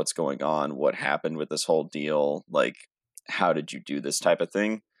figure out what's going on, what happened with this whole deal. Like, how did you do this type of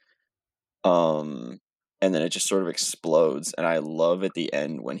thing? Um, and then it just sort of explodes. And I love at the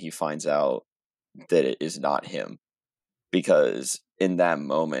end when he finds out that it is not him, because in that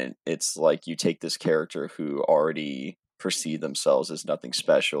moment, it's like you take this character who already perceive themselves as nothing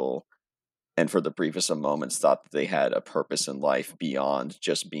special, and for the briefest of moments thought that they had a purpose in life beyond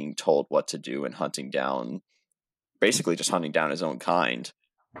just being told what to do and basically just hunting down his own kind,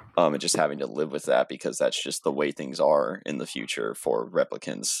 and just having to live with that because that's just the way things are in the future for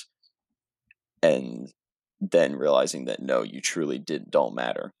replicants. And then realizing that no, you truly don't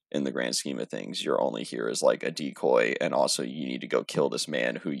matter in the grand scheme of things. You're only here as like a decoy, and also you need to go kill this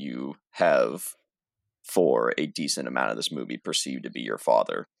man who you have, for a decent amount of this movie, perceived to be your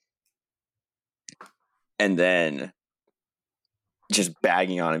father. And then just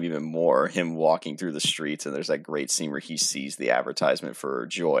bagging on him even more, him walking through the streets, and there's that great scene where he sees the advertisement for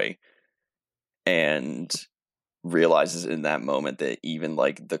Joy and realizes in that moment that even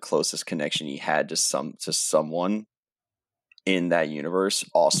like the closest connection he had to someone in that universe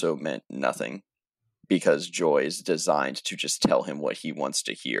also meant nothing, because Joy is designed to just tell him what he wants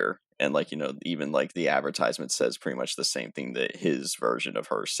to hear. And like, even like the advertisement says pretty much the same thing that his version of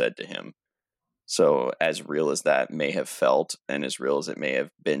her said to him. So as real as that may have felt, and as real as it may have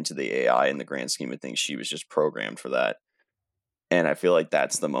been to the AI in the grand scheme of things, she was just programmed for that. And I feel like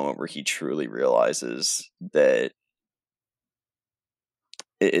that's the moment where he truly realizes that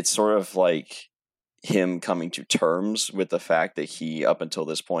it's sort of like him coming to terms with the fact that he, up until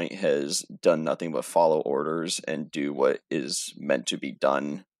this point, has done nothing but follow orders and do what is meant to be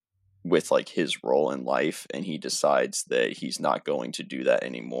done with like his role in life. And he decides that he's not going to do that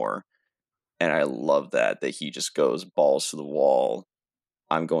anymore. And I love that he just goes balls to the wall.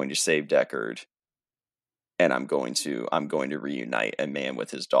 I'm going to save Deckard, and I'm going to reunite a man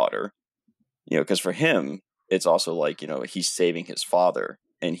with his daughter. Because for him, it's also like, he's saving his father,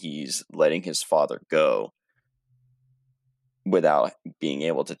 and he's letting his father go without being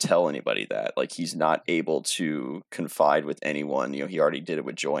able to tell anybody that. Like, he's not able to confide with anyone. He already did it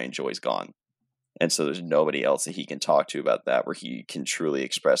with Joy, and Joy's gone. And so there's nobody else that he can talk to about that, where he can truly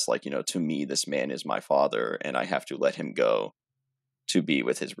express, like, to me, this man is my father, and I have to let him go to be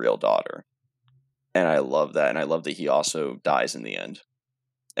with his real daughter. And I love that. And I love that he also dies in the end.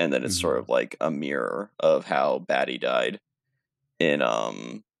 And then it's sort of like a mirror of how Batty died in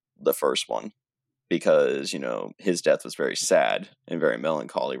the first one. Because, his death was very sad and very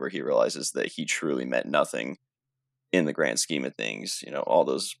melancholy, where he realizes that he truly meant nothing in the grand scheme of things. All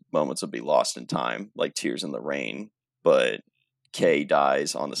those moments will be lost in time, like tears in the rain. But Kay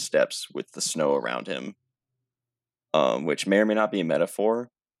dies on the steps with the snow around him, which may or may not be a metaphor,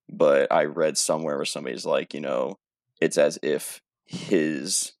 but I read somewhere where somebody's like, it's as if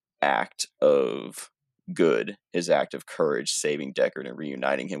his act of good, his act of courage, saving Deckard and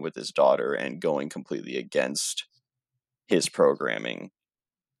reuniting him with his daughter and going completely against his programming,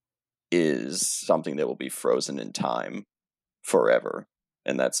 is something that will be frozen in time forever.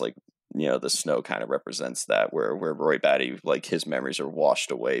 And that's like, the snow kind of represents that, where Roy Batty, like, his memories are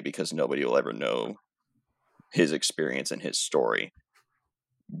washed away because nobody will ever know his experience and his story.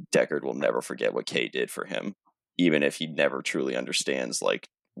 Deckard will never forget what Kay did for him, even if he never truly understands like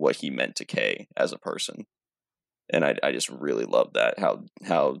what he meant to Kay as a person. And I just really love that,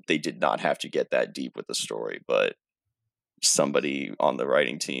 how they did not have to get that deep with the story, but somebody on the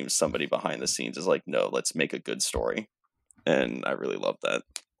writing team, somebody behind the scenes is like, no, let's make a good story. And I really love that.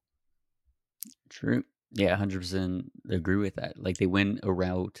 True. Yeah, 100% agree with that. Like, they went a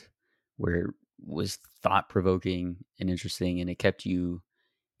route where it was thought-provoking and interesting, and it kept you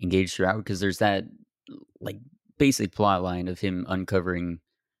engaged throughout, because there's that like basic plot line of him uncovering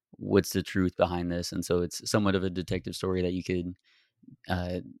what's the truth behind this, and so it's somewhat of a detective story that you could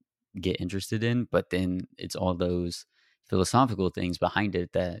get interested in, but then it's all those philosophical things behind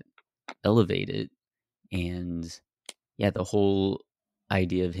it that elevate it. And yeah, the whole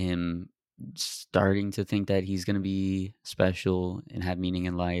idea of him starting to think that he's going to be special and have meaning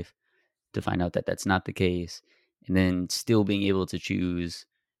in life, to find out that that's not the case, and then still being able to choose,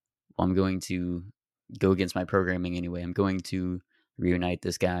 well, I'm going to go against my programming anyway. I'm going to reunite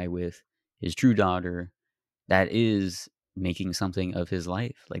this guy with his true daughter. That is making something of his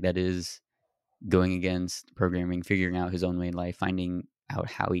life. Like, that is going against programming, figuring out his own way in life, finding out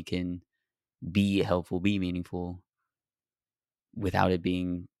how he can be helpful, be meaningful, without it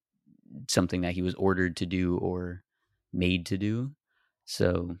being something that he was ordered to do or made to do.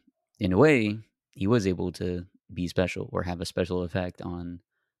 So, in a way, he was able to be special or have a special effect on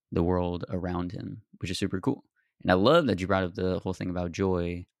the world around him, which is super cool. And I love that you brought up the whole thing about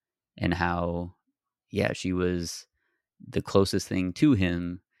Joy and how, yeah, she was the closest thing to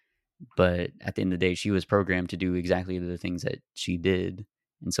him, but at the end of the day, she was programmed to do exactly the things that she did.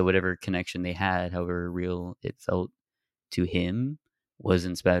 And so, whatever connection they had, however real it felt to him,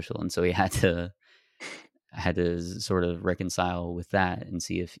 wasn't special. And so, he had to sort of reconcile with that and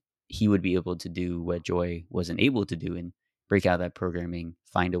see if he would be able to do what Joy wasn't able to do, and break out that programming,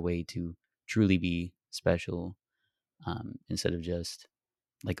 find a way to truly be special, instead of just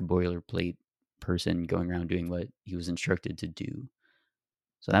like a boilerplate person going around doing what he was instructed to do.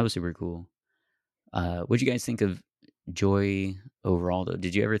 So that was super cool. What'd you guys think of Joy overall, though?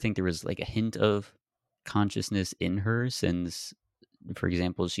 Did you ever think there was like a hint of consciousness in her? Since, for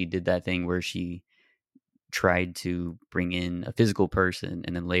example, she did that thing where she tried to bring in a physical person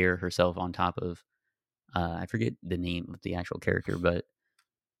and then layer herself on top of, I forget the name of the actual character, but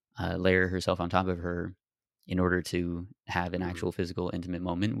layer herself on top of her in order to have an Hmm. actual physical intimate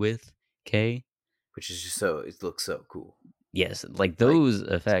moment with Kay. Which is just so it looks so cool. Yes, like Like those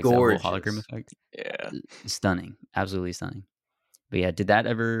it's effects, that whole hologram gorgeous. effect, Yeah. stunning, absolutely stunning. But yeah, did that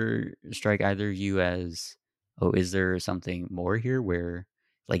ever strike either of you as, oh, is there something more here where,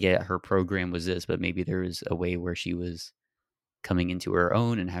 like, yeah, her program was this, but maybe there was a way where she was coming into her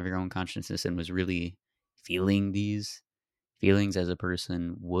own and having her own consciousness and was really feeling these feelings as a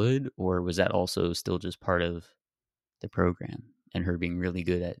person would? Or was that also still just part of the program and her being really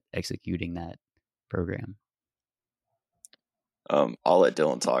good at executing that program? I'll let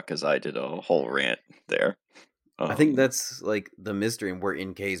Dylan talk because I did a whole rant there. I think Um, that's like the mystery, and we're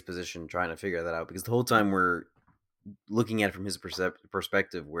in Kay's position trying to figure that out because the whole time we're looking at it from his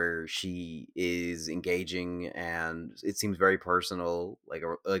perspective, where she is engaging and it seems very personal, like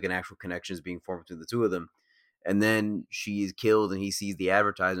an actual connection is being formed between the two of them. And then she is killed, and he sees the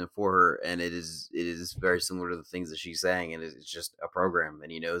advertisement for her, and it is very similar to the things that she's saying, and it's just a program,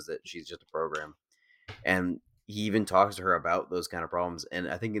 and he knows that she's just a program. And he even talks to her about those kind of problems, and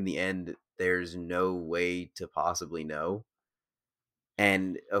I think in the end there's no way to possibly know.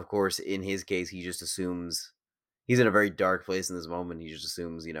 And of course, in his case, he just assumes he's in a very dark place in this moment. He just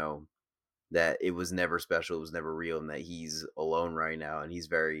assumes, that it was never special, it was never real, and that he's alone right now, and he's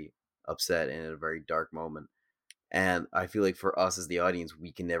very upset and in a very dark moment. And I feel like for us as the audience,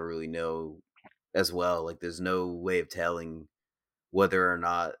 we can never really know as well. Like, there's no way of telling whether or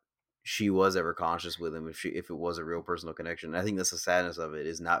not she was ever conscious with him, if it was a real personal connection. And I think that's the sadness of it,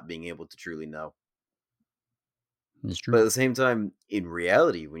 is not being able to truly know. It's But true. at the same time, in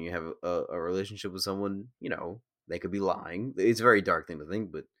reality, when you have a relationship with someone, they could be lying. It's a very dark thing to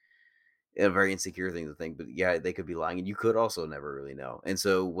think, but a very insecure thing to think. But yeah, they could be lying, and you could also never really know. And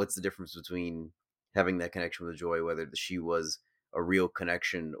so, what's the difference between having that connection with Joy, whether she was a real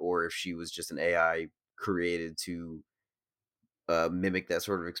connection or if she was just an AI created to mimic that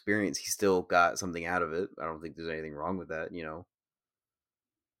sort of experience? He still got something out of it. I don't think there's anything wrong with that.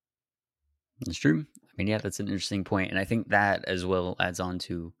 It's true. I mean, yeah, that's an interesting point. And I think that as well adds on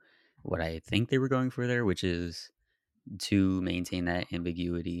to what I think they were going for there, which is to maintain that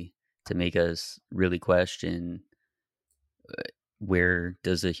ambiguity, to make us really question, where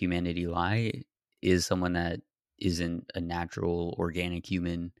does the humanity lie? Is someone that isn't a natural organic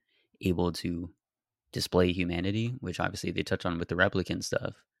human able to display humanity, which obviously they touch on with the replicant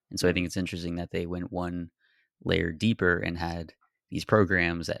stuff. And so I think Mm, it's interesting that they went one layer deeper and had these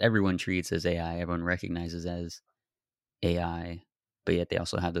programs that everyone treats as AI, everyone recognizes as AI, but yet they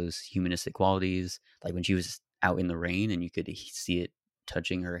also have those humanistic qualities. Like when she was out in the rain and you could see it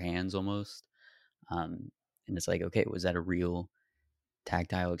touching her hands almost. Um, and it's like, okay, was that a real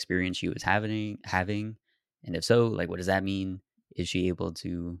tactile experience she was having? And if so, like, what does that mean? Is she able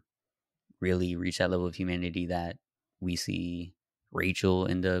to really reach that level of humanity that we see Rachel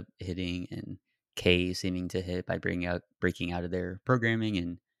end up hitting and Kay seeming to hit by breaking out of their programming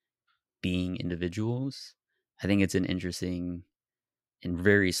and being individuals? I think it's an interesting and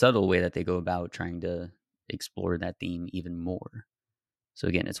very subtle way that they go about trying to explore that theme even more. So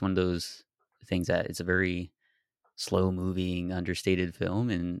again, it's one of those things that it's a very slow moving, understated film,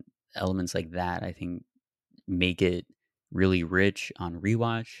 and elements like that I think make it really rich on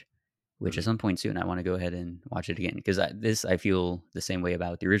rewatch. Which at mm. some point soon I want to go ahead and watch it again because I feel the same way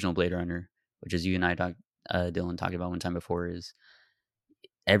about the original Blade Runner, which is you and I Dylan talked about one time before. Is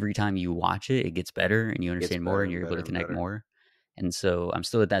every time you watch it, it gets better and you Gets understand more better and and you're able better to and connect better. more. And so I'm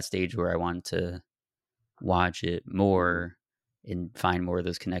still at that stage where I want to watch it Hmm. more and find more of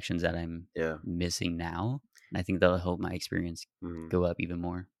those connections that I'm Yeah. missing now. And I think that'll help my experience Hmm. go up even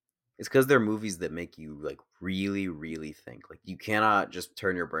more. It's because they're movies that make you like really, really think. Like, you cannot just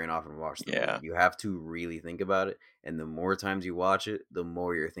turn your brain off and watch the movie. yeah. You have to really think about it. And the more times you watch it, the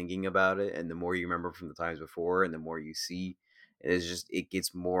more you're thinking about it, and the more you remember from the times before, and the more you see. It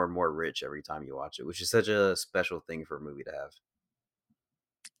gets more and more rich every time you watch it, which is such a special thing for a movie to have.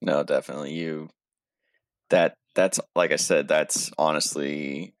 No, definitely. That's like I said, that's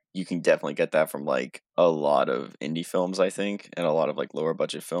honestly you can definitely get that from like a lot of indie films, I think, and a lot of like lower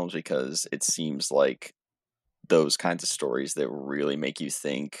budget films because it seems like those kinds of stories that really make you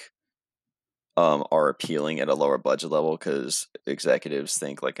think are appealing at a lower budget level because executives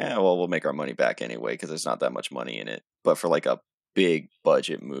think like, well, we'll make our money back anyway because there's not that much money in it. But for like a big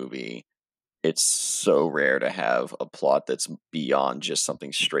budget movie, it's so rare to have a plot that's beyond just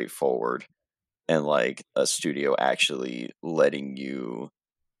something straightforward, and like a studio actually letting you,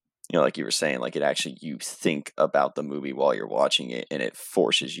 like you were saying, like it actually, you think about the movie while you're watching it, and it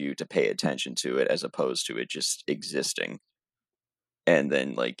forces you to pay attention to it as opposed to it just existing. And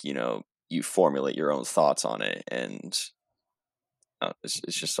then like, you formulate your own thoughts on it, and it's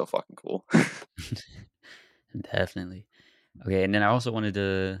just so fucking cool. Definitely. Okay, and then I also wanted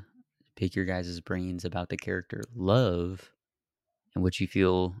to pick your guys' brains about the character Love and what you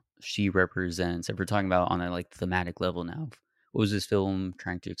feel she represents. If we're talking about on a like thematic level now, what was this film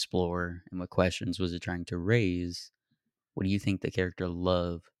trying to explore and what questions was it trying to raise? What do you think the character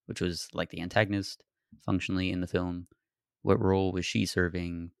Love, which was like the antagonist functionally in the film, what role was she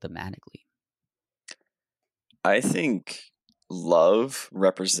serving thematically? I think Love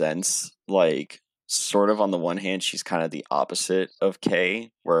represents, like, sort of on the one hand, she's kind of the opposite of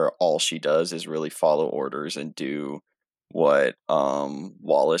Kay, where all she does is really follow orders and do what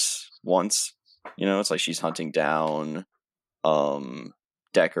Wallace wants. It's like she's hunting down um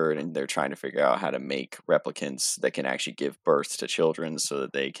Deckard, and they're trying to figure out how to make replicants that can actually give birth to children so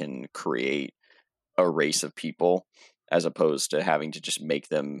that they can create a race of people, as opposed to having to just make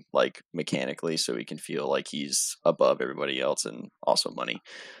them like mechanically so he can feel like he's above everybody else, and also money.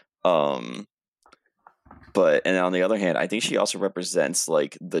 um but and on the other hand, I think she also represents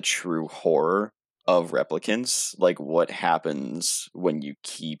like the true horror of replicants, like what happens when you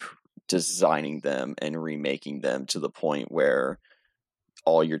keep designing them and remaking them to the point where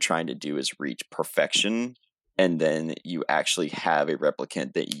all you're trying to do is reach perfection, and then you actually have a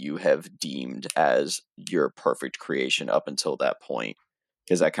replicant that you have deemed as your perfect creation up until that point.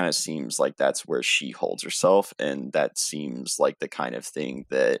 Because that kind of seems like that's where she holds herself, and that seems like the kind of thing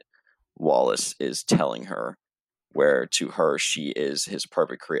that Wallace is telling her, where to her she is his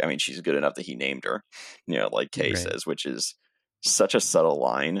perfect creation. I mean, she's good enough that he named her, like Kay Right. says, which is such a subtle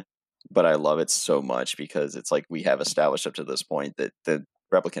line, but I love it so much because it's like we have established up to this point that the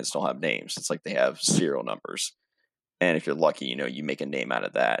replicants don't have names. It's like they have serial numbers. And if you're lucky, you make a name out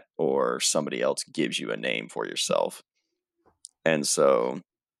of that, or somebody else gives you a name for yourself. And so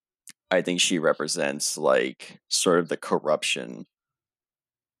I think she represents like sort of the corruption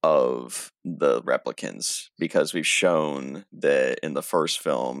of the replicants, because we've shown that in the first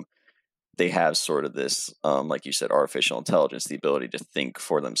film they have sort of this, like you said, artificial intelligence, the ability to think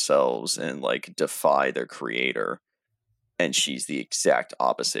for themselves and like defy their creator. And she's the exact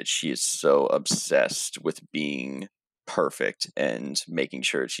opposite. She is so obsessed with being perfect and making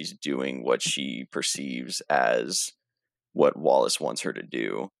sure she's doing what she perceives as what Wallace wants her to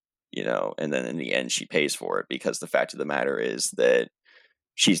do, and then in the end she pays for it, because the fact of the matter is that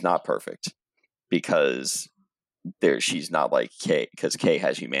she's not perfect, because she's not like Kay, because Kay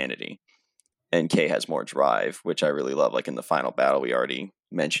has humanity and Kay has more drive, which I really love. Like in the final battle we already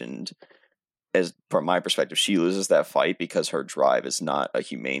mentioned, as from my perspective, she loses that fight because her drive is not a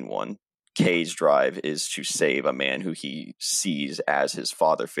humane one. Kay's drive is to save a man who he sees as his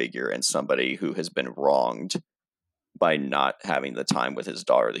father figure and somebody who has been wronged by not having the time with his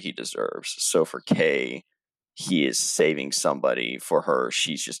daughter that he deserves. So for Kay, he is saving somebody. For her,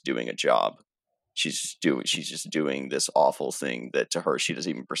 she's just doing a job. She's just doing this awful thing that to her she doesn't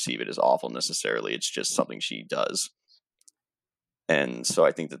even perceive it as awful necessarily. It's just something she does. And so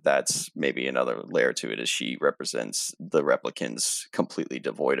I think that that's maybe another layer to it, is she represents the replicants completely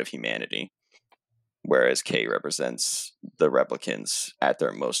devoid of humanity, whereas Kay represents the replicants at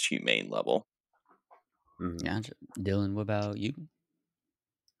their most humane level. Mhm. Gotcha. Dylan, what about you?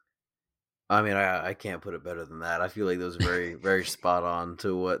 I mean, I can't put it better than that. I feel like those are very, very spot on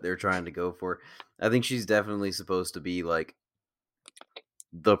to what they're trying to go for. I think she's definitely supposed to be like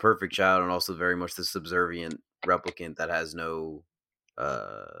the perfect child, and also very much the subservient replicant that has no,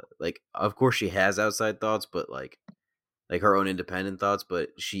 like, of course she has outside thoughts, but like her own independent thoughts. But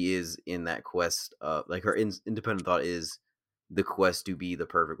she is in that quest. Like her independent thought is the quest to be the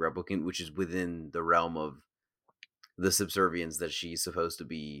perfect replicant, which is within the realm of the subservience that she's supposed to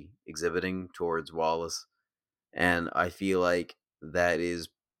be exhibiting towards Wallace. And I feel like that is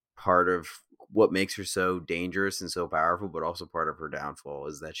part of what makes her so dangerous and so powerful, but also part of her downfall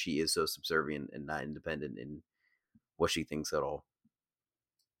is that she is so subservient and not independent in what she thinks at all.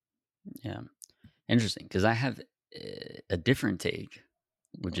 Yeah. Interesting, because I have a different take,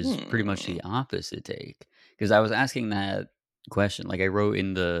 which is pretty much Hmm. the opposite take. Because I was asking that question, like I wrote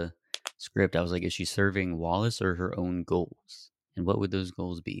in the script, I was like, is she serving Wallace or her own goals? And what would those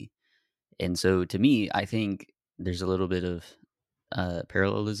goals be? And so to me, I think there's a little bit of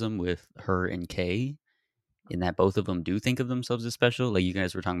parallelism with her and Kay, in that both of them do think of themselves as special. Like you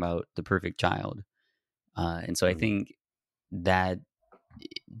guys were talking about the perfect child, and so I Mhm. think that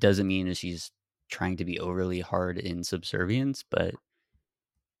doesn't mean that she's trying to be overly hard in subservience, but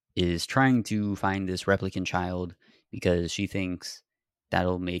is trying to find this replicant child because she thinks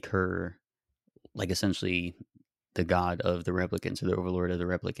that'll make her like essentially the god of the replicants or the overlord of the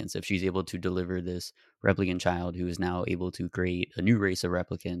replicants. If she's able to deliver this replicant child who is now able to create a new race of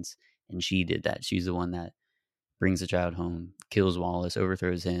replicants, and she did that, she's the one that brings the child home, kills Wallace,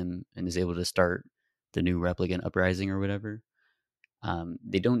 overthrows him, and is able to start the new replicant uprising or whatever.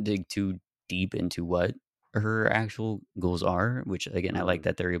 They don't dig too deep into what her actual goals are, which again, I like Mhm.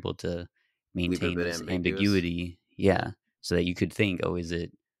 that they're able to Leave it a maintain bit this ambiguous. ambiguity. Yeah. Yeah. So that you could think, oh, is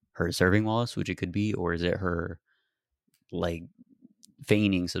it her serving Wallace, which it could be, or is it her like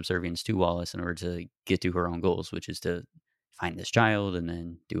feigning subservience to Wallace in order to get to her own goals, which is to find this child and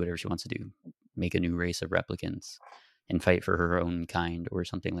then do whatever she wants to do, make a new race of replicants and fight for her own kind or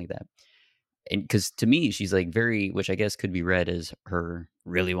something like that. And because to me, she's like very, which I guess could be read as her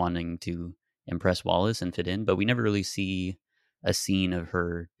really wanting to impress Wallace and fit in, but we never really see a scene of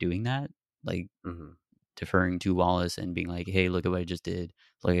her doing that, like Mhm. deferring to Wallace and being like, "Hey, look at what I just did.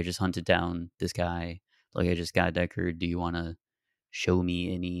 Like I just hunted down this guy. Like I just got Deckard. Do you want to show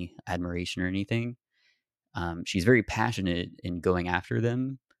me any admiration or anything?" She's very passionate in going after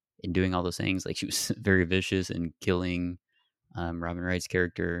them and doing all those things. Like she was very vicious in killing Robin Wright's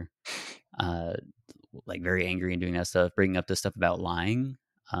character. Uh, like very angry and doing that stuff, bringing up the stuff about lying.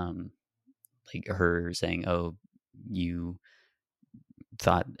 Um, like her saying, "Oh, you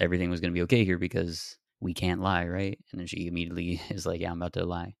thought everything was going to be okay here because we can't lie, right?" And then she immediately is like, "Yeah, I'm about to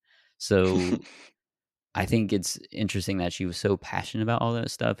lie." So I think it's interesting that she was so passionate about all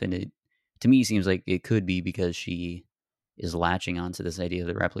that stuff, and it to me seems like it could be because she is latching onto this idea of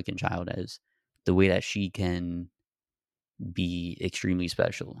the replicant child as the way that she can be extremely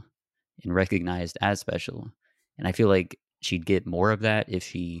special and recognized as special. And I feel like she'd get more of that if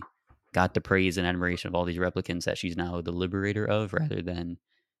she got the praise and admiration of all these replicants that she's now the liberator of rather than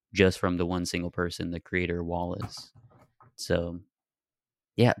just from the one single person, the creator Wallace. So,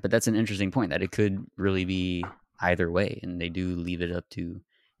 yeah, but that's an interesting point that it could really be either way, and they do leave it up to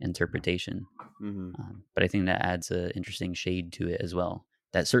interpretation. Mhm. But I think that adds an interesting shade to it as well.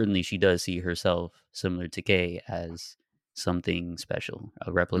 That certainly she does see herself, similar to Kay, as something special,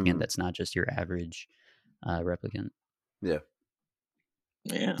 a replicant Mhm. that's not just your average replicant. Yeah.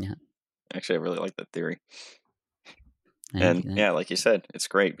 Yeah. Yeah, Actually, I really like that theory. thank And you, thank yeah, you. like you said, it's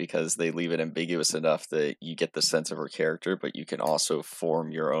great because they leave it ambiguous enough that you get the sense of her character, but you can also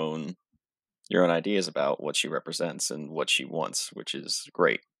form your own ideas about what she represents and what she wants, which is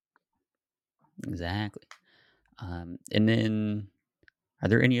great. Exactly. And then, are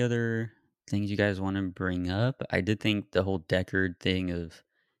there any other things you guys want to bring up? I did think the whole Deckard thing of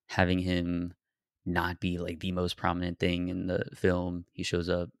having him not be like the most prominent thing in the film. He shows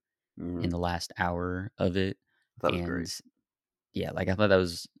up in Mhm. the last hour of it, That was great. and yeah, like I thought that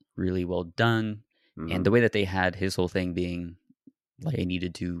was really well done. And the Mhm. way that they had his whole thing being like I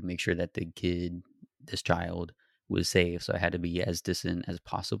needed to make sure that the kid, this child, was safe, so I had to be as distant as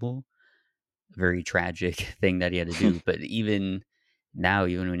possible. Very tragic thing that he had to do. But even now,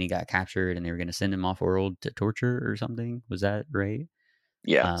 even when he got captured and they were going to send him off world to torture or something, was that right?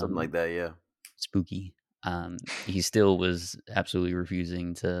 Yeah. Something like Um, that, yeah. spooky. He still was absolutely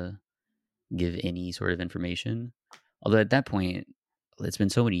refusing to give any sort of information. Although at that point, it's been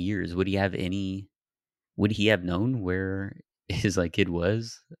so many years. Would he have any? Would he have known where his like kid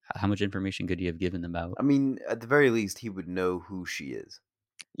was? How much information could he have given about? I mean, at the very least, he would know who she is.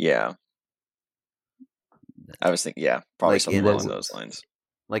 Yeah. I was thinking, yeah, probably Like In something in a, what along those lines.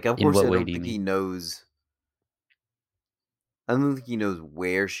 like of in course what I way don't do you think he mean? knows. I don't think he knows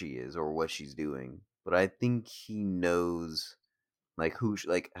where she is or what she's doing, but I think he knows like who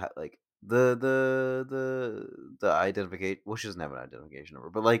like the identification. Well, she doesn't have an identification number,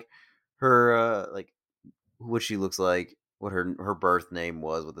 but like her like what she looks like, what her birth name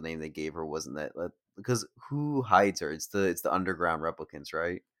was, what the name they gave her wasn't that because who hides her? It's the underground replicants,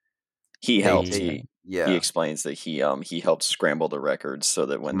 right? He They helped. take Yeah, He yeah. explains that he helped scramble the records so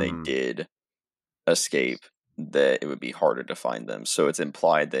that when they Hmm. did escape, that it would be harder to find them. So it's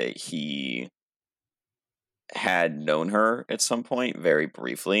implied that he had known her at some point, very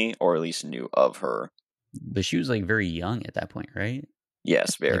briefly, or at least knew of her. but she was like very young at that point, right?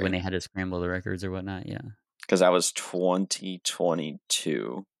 Yes, Like when very. they had to scramble the records or whatnot. Yeah, Because that was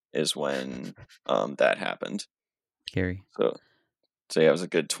 2022 is when that happened. scary. So yeah, it was a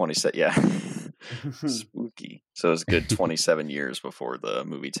good 27. Yeah, spooky. So it was a good 27 years before the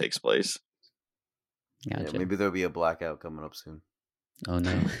movie takes place. Yeah, Gotcha. maybe there'll be a blackout coming up soon. Oh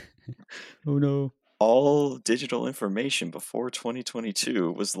no. Oh no. All digital information before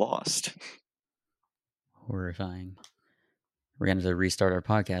 2022 was lost. Horrifying. We're gonna have to restart our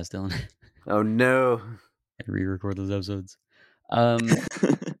podcast, Dylan, Oh no. and re-record those episodes.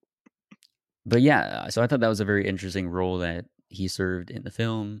 But yeah, so I thought that was a very interesting role that he served in the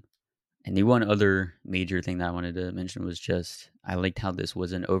film. And the one other major thing that I wanted to mention was just I liked how this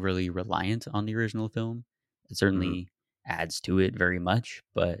wasn't overly reliant on the original film. It Mhm. certainly adds to it very much,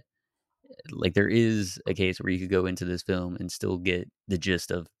 but like there is a case where you could go into this film and still get the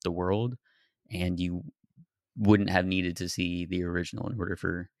gist of the world, and you wouldn't have needed to see the original in order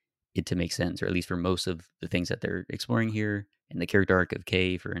for it to make sense, or at least for most of the things that they're exploring here. And the character arc of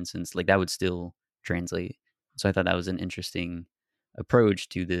Kay, for instance, like that would still translate. So I thought that was an interesting approach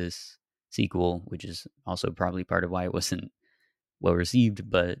to this sequel, which is also probably part of why it wasn't well received,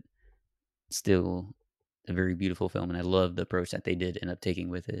 but still a very beautiful film. And I love the approach that they did end up taking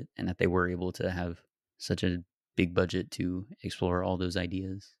with it, and that they were able to have such a big budget to explore all those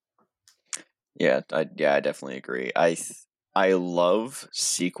ideas. Yeah, I definitely agree. I love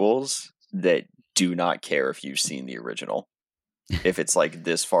sequels that do not care if you've seen the original. If it's like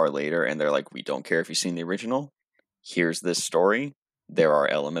this far later and they're like, we don't care if you've seen the original, here's this story. There are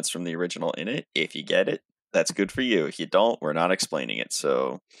elements from the original in it. If you get it, that's good for you. If you don't, we're not explaining it.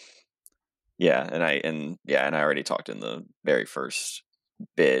 So yeah, and I already talked in the very first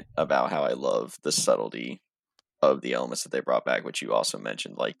bit about how I love the subtlety of the elements that they brought back, which you also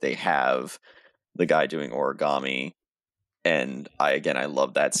mentioned. Like they have the guy doing origami, and I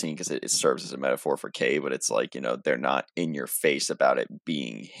love that scene because it serves as a metaphor for Kay, but it's like, they're not in your face about it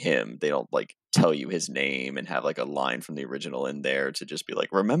being him. They don't like tell you his name and have like a line from the original in there to just be like,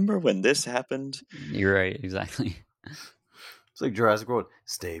 remember when this happened? You're right, exactly. It's like Jurassic World.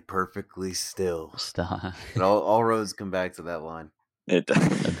 Stay perfectly still. Stop. And all roads come back to that line.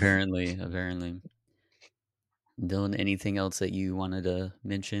 Apparently. Dylan, anything else that you wanted to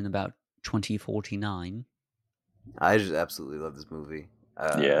mention about 2049? I just absolutely love this movie.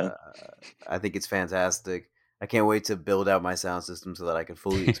 Yeah. I think it's fantastic. I can't wait to build out my sound system so that I can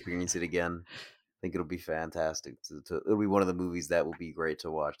fully experience it again. I think it'll be fantastic. It'll be one of the movies that will be great to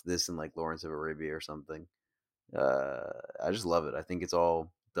watch. This and like Lawrence of Arabia or something. I just love it. I think it's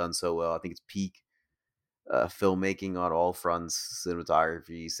all done so well. I think it's peak filmmaking on all fronts: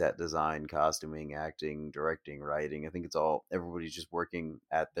 cinematography, set design, costuming, acting, directing, writing. I think it's all, everybody's just working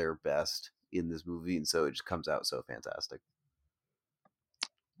at their best in this movie, and so it just comes out so fantastic.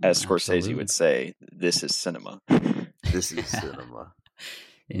 As Scorsese Absolutely. would say, this is cinema. This is cinema.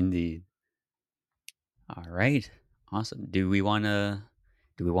 Indeed. All right. Awesome. Do we want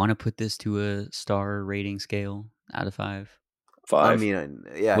to put this to a star rating scale out of 5? 5. I mean,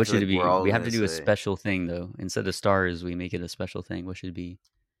 yeah, I What feel should like it we're be? all We have gonna to do a say special thing though. Instead of stars, we make it a special thing. What should it be?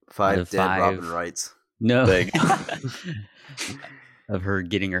 Out 5 of dead Robin 5? Wrights. No. There you go. Of her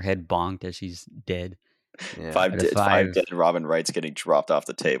getting her head bonked as she's dead. Yeah. Five Out of dead 5. Robin Wrights getting dropped off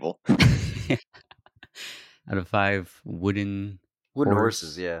the table. Out of 5 wooden Wooden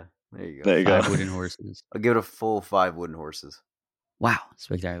horses, horse. yeah. There you go. There you go. 5 wooden horses. I'll give it a full 5 wooden horses. Wow,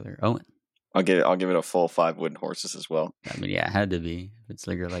 spectacular. Owen. I'll give it a full 5 wooden horses as well. I mean, yeah, it had to be. It's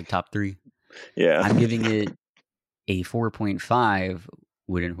like your top 3. Yeah. I'm giving it a 4.5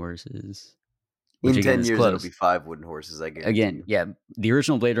 wooden horses, which In again 10 is years, it'll close. be 5 wooden horses, I guarantee Again, you. yeah, the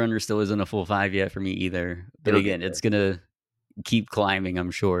original Blade Runner still isn't a full 5 yet for me either. But It'll get again, there. it's gonna keep climbing,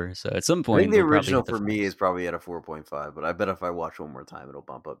 I'm sure. So at some I think point, the we'll probably original hit the for me is 5s. probably at a 4.5, but I bet if I watch one more time, it'll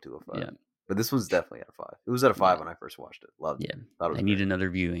bump up to a 5. Yeah, But this one's definitely at a 5. It was at a 5 yeah, when I first watched it. Loved it. yeah. Thought it I was need great. another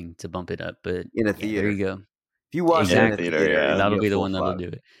viewing to bump it up, but In a yeah, there you theater. go. If you watched it In in a a Exactly. theater, theater, yeah. it'll be That'll a be the full one that'll 5. do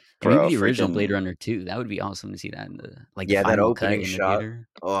it. And Bro, maybe the original Blade freaking Runner too. That would be awesome to see that in the the Yeah, that final cut opening in the shot. theater.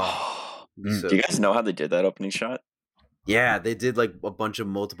 Oh, it'd be Do so you guys cool. know how they did that opening shot? Yeah, they did like a bunch of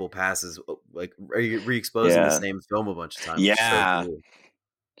multiple passes, like re-exposing the Yeah. same film a bunch of times. Which is so Yeah. cool.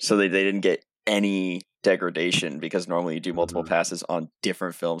 So they didn't get any degradation because normally you do multiple Mhm. passes on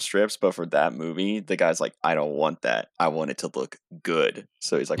different film strips, but for that movie, the guy's like, I don't want that. I want it to look good.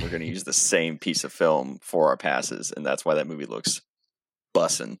 So he's like, we're going to use the same piece of film for our passes, and that's why that movie looks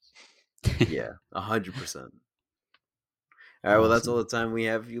bussin'. Yeah, 100%. All right, well, that's all Awesome. the time we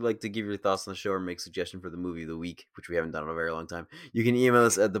have. If you'd like to give your thoughts on the show or make suggestion for the movie of the week, which we haven't done in a very long time, you can email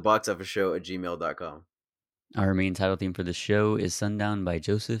us at theboxofficeshow@gmail.com. Our main title theme for the show is Sundown by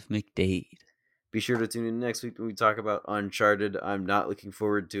Joseph McDade. Be sure to tune in next week when we talk about Uncharted. I'm not looking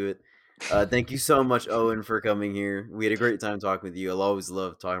forward to it. Thank you so much, Owen, for coming here. We had a great time talking with you. I'll always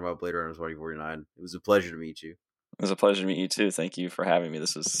love talking about Blade Runner 2049. It was a pleasure to meet you. It was a pleasure to meet you too. Thank you for having me.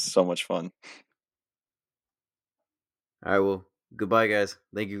 This was so much fun. All right, well, goodbye, guys.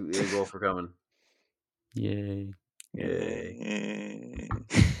 Thank you all for coming. Yay. Yay.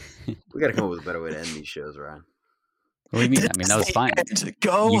 We got to come up with a better way to end these shows, Ryan. What do you mean? I mean, that was fine.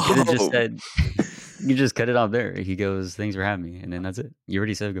 Go You could have just home. said, you just cut it off there. He goes, "Thanks for having me," and then that's it. You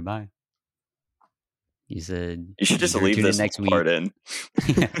already said goodbye. You said You should just you're gonna leave tune in this next part week.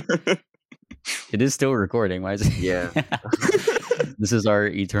 in. It is still recording. Why is it? Yeah. This is our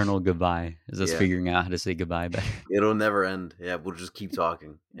eternal goodbye. Is us Yeah. figuring out how to say goodbye better. It'll never end. Yeah, we'll just keep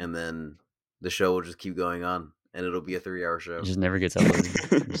talking, and then the show will just keep going on, and it'll be a 3-hour show. It just never gets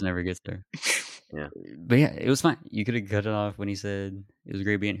uploaded. It just never gets there. Yeah. But yeah, it was fine. You could have cut it off when he said it was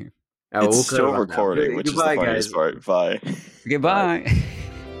great being here. All right, It's we'll cut still it off now. recording, which is the Goodbye, funniest guys. part. Bye. Goodbye.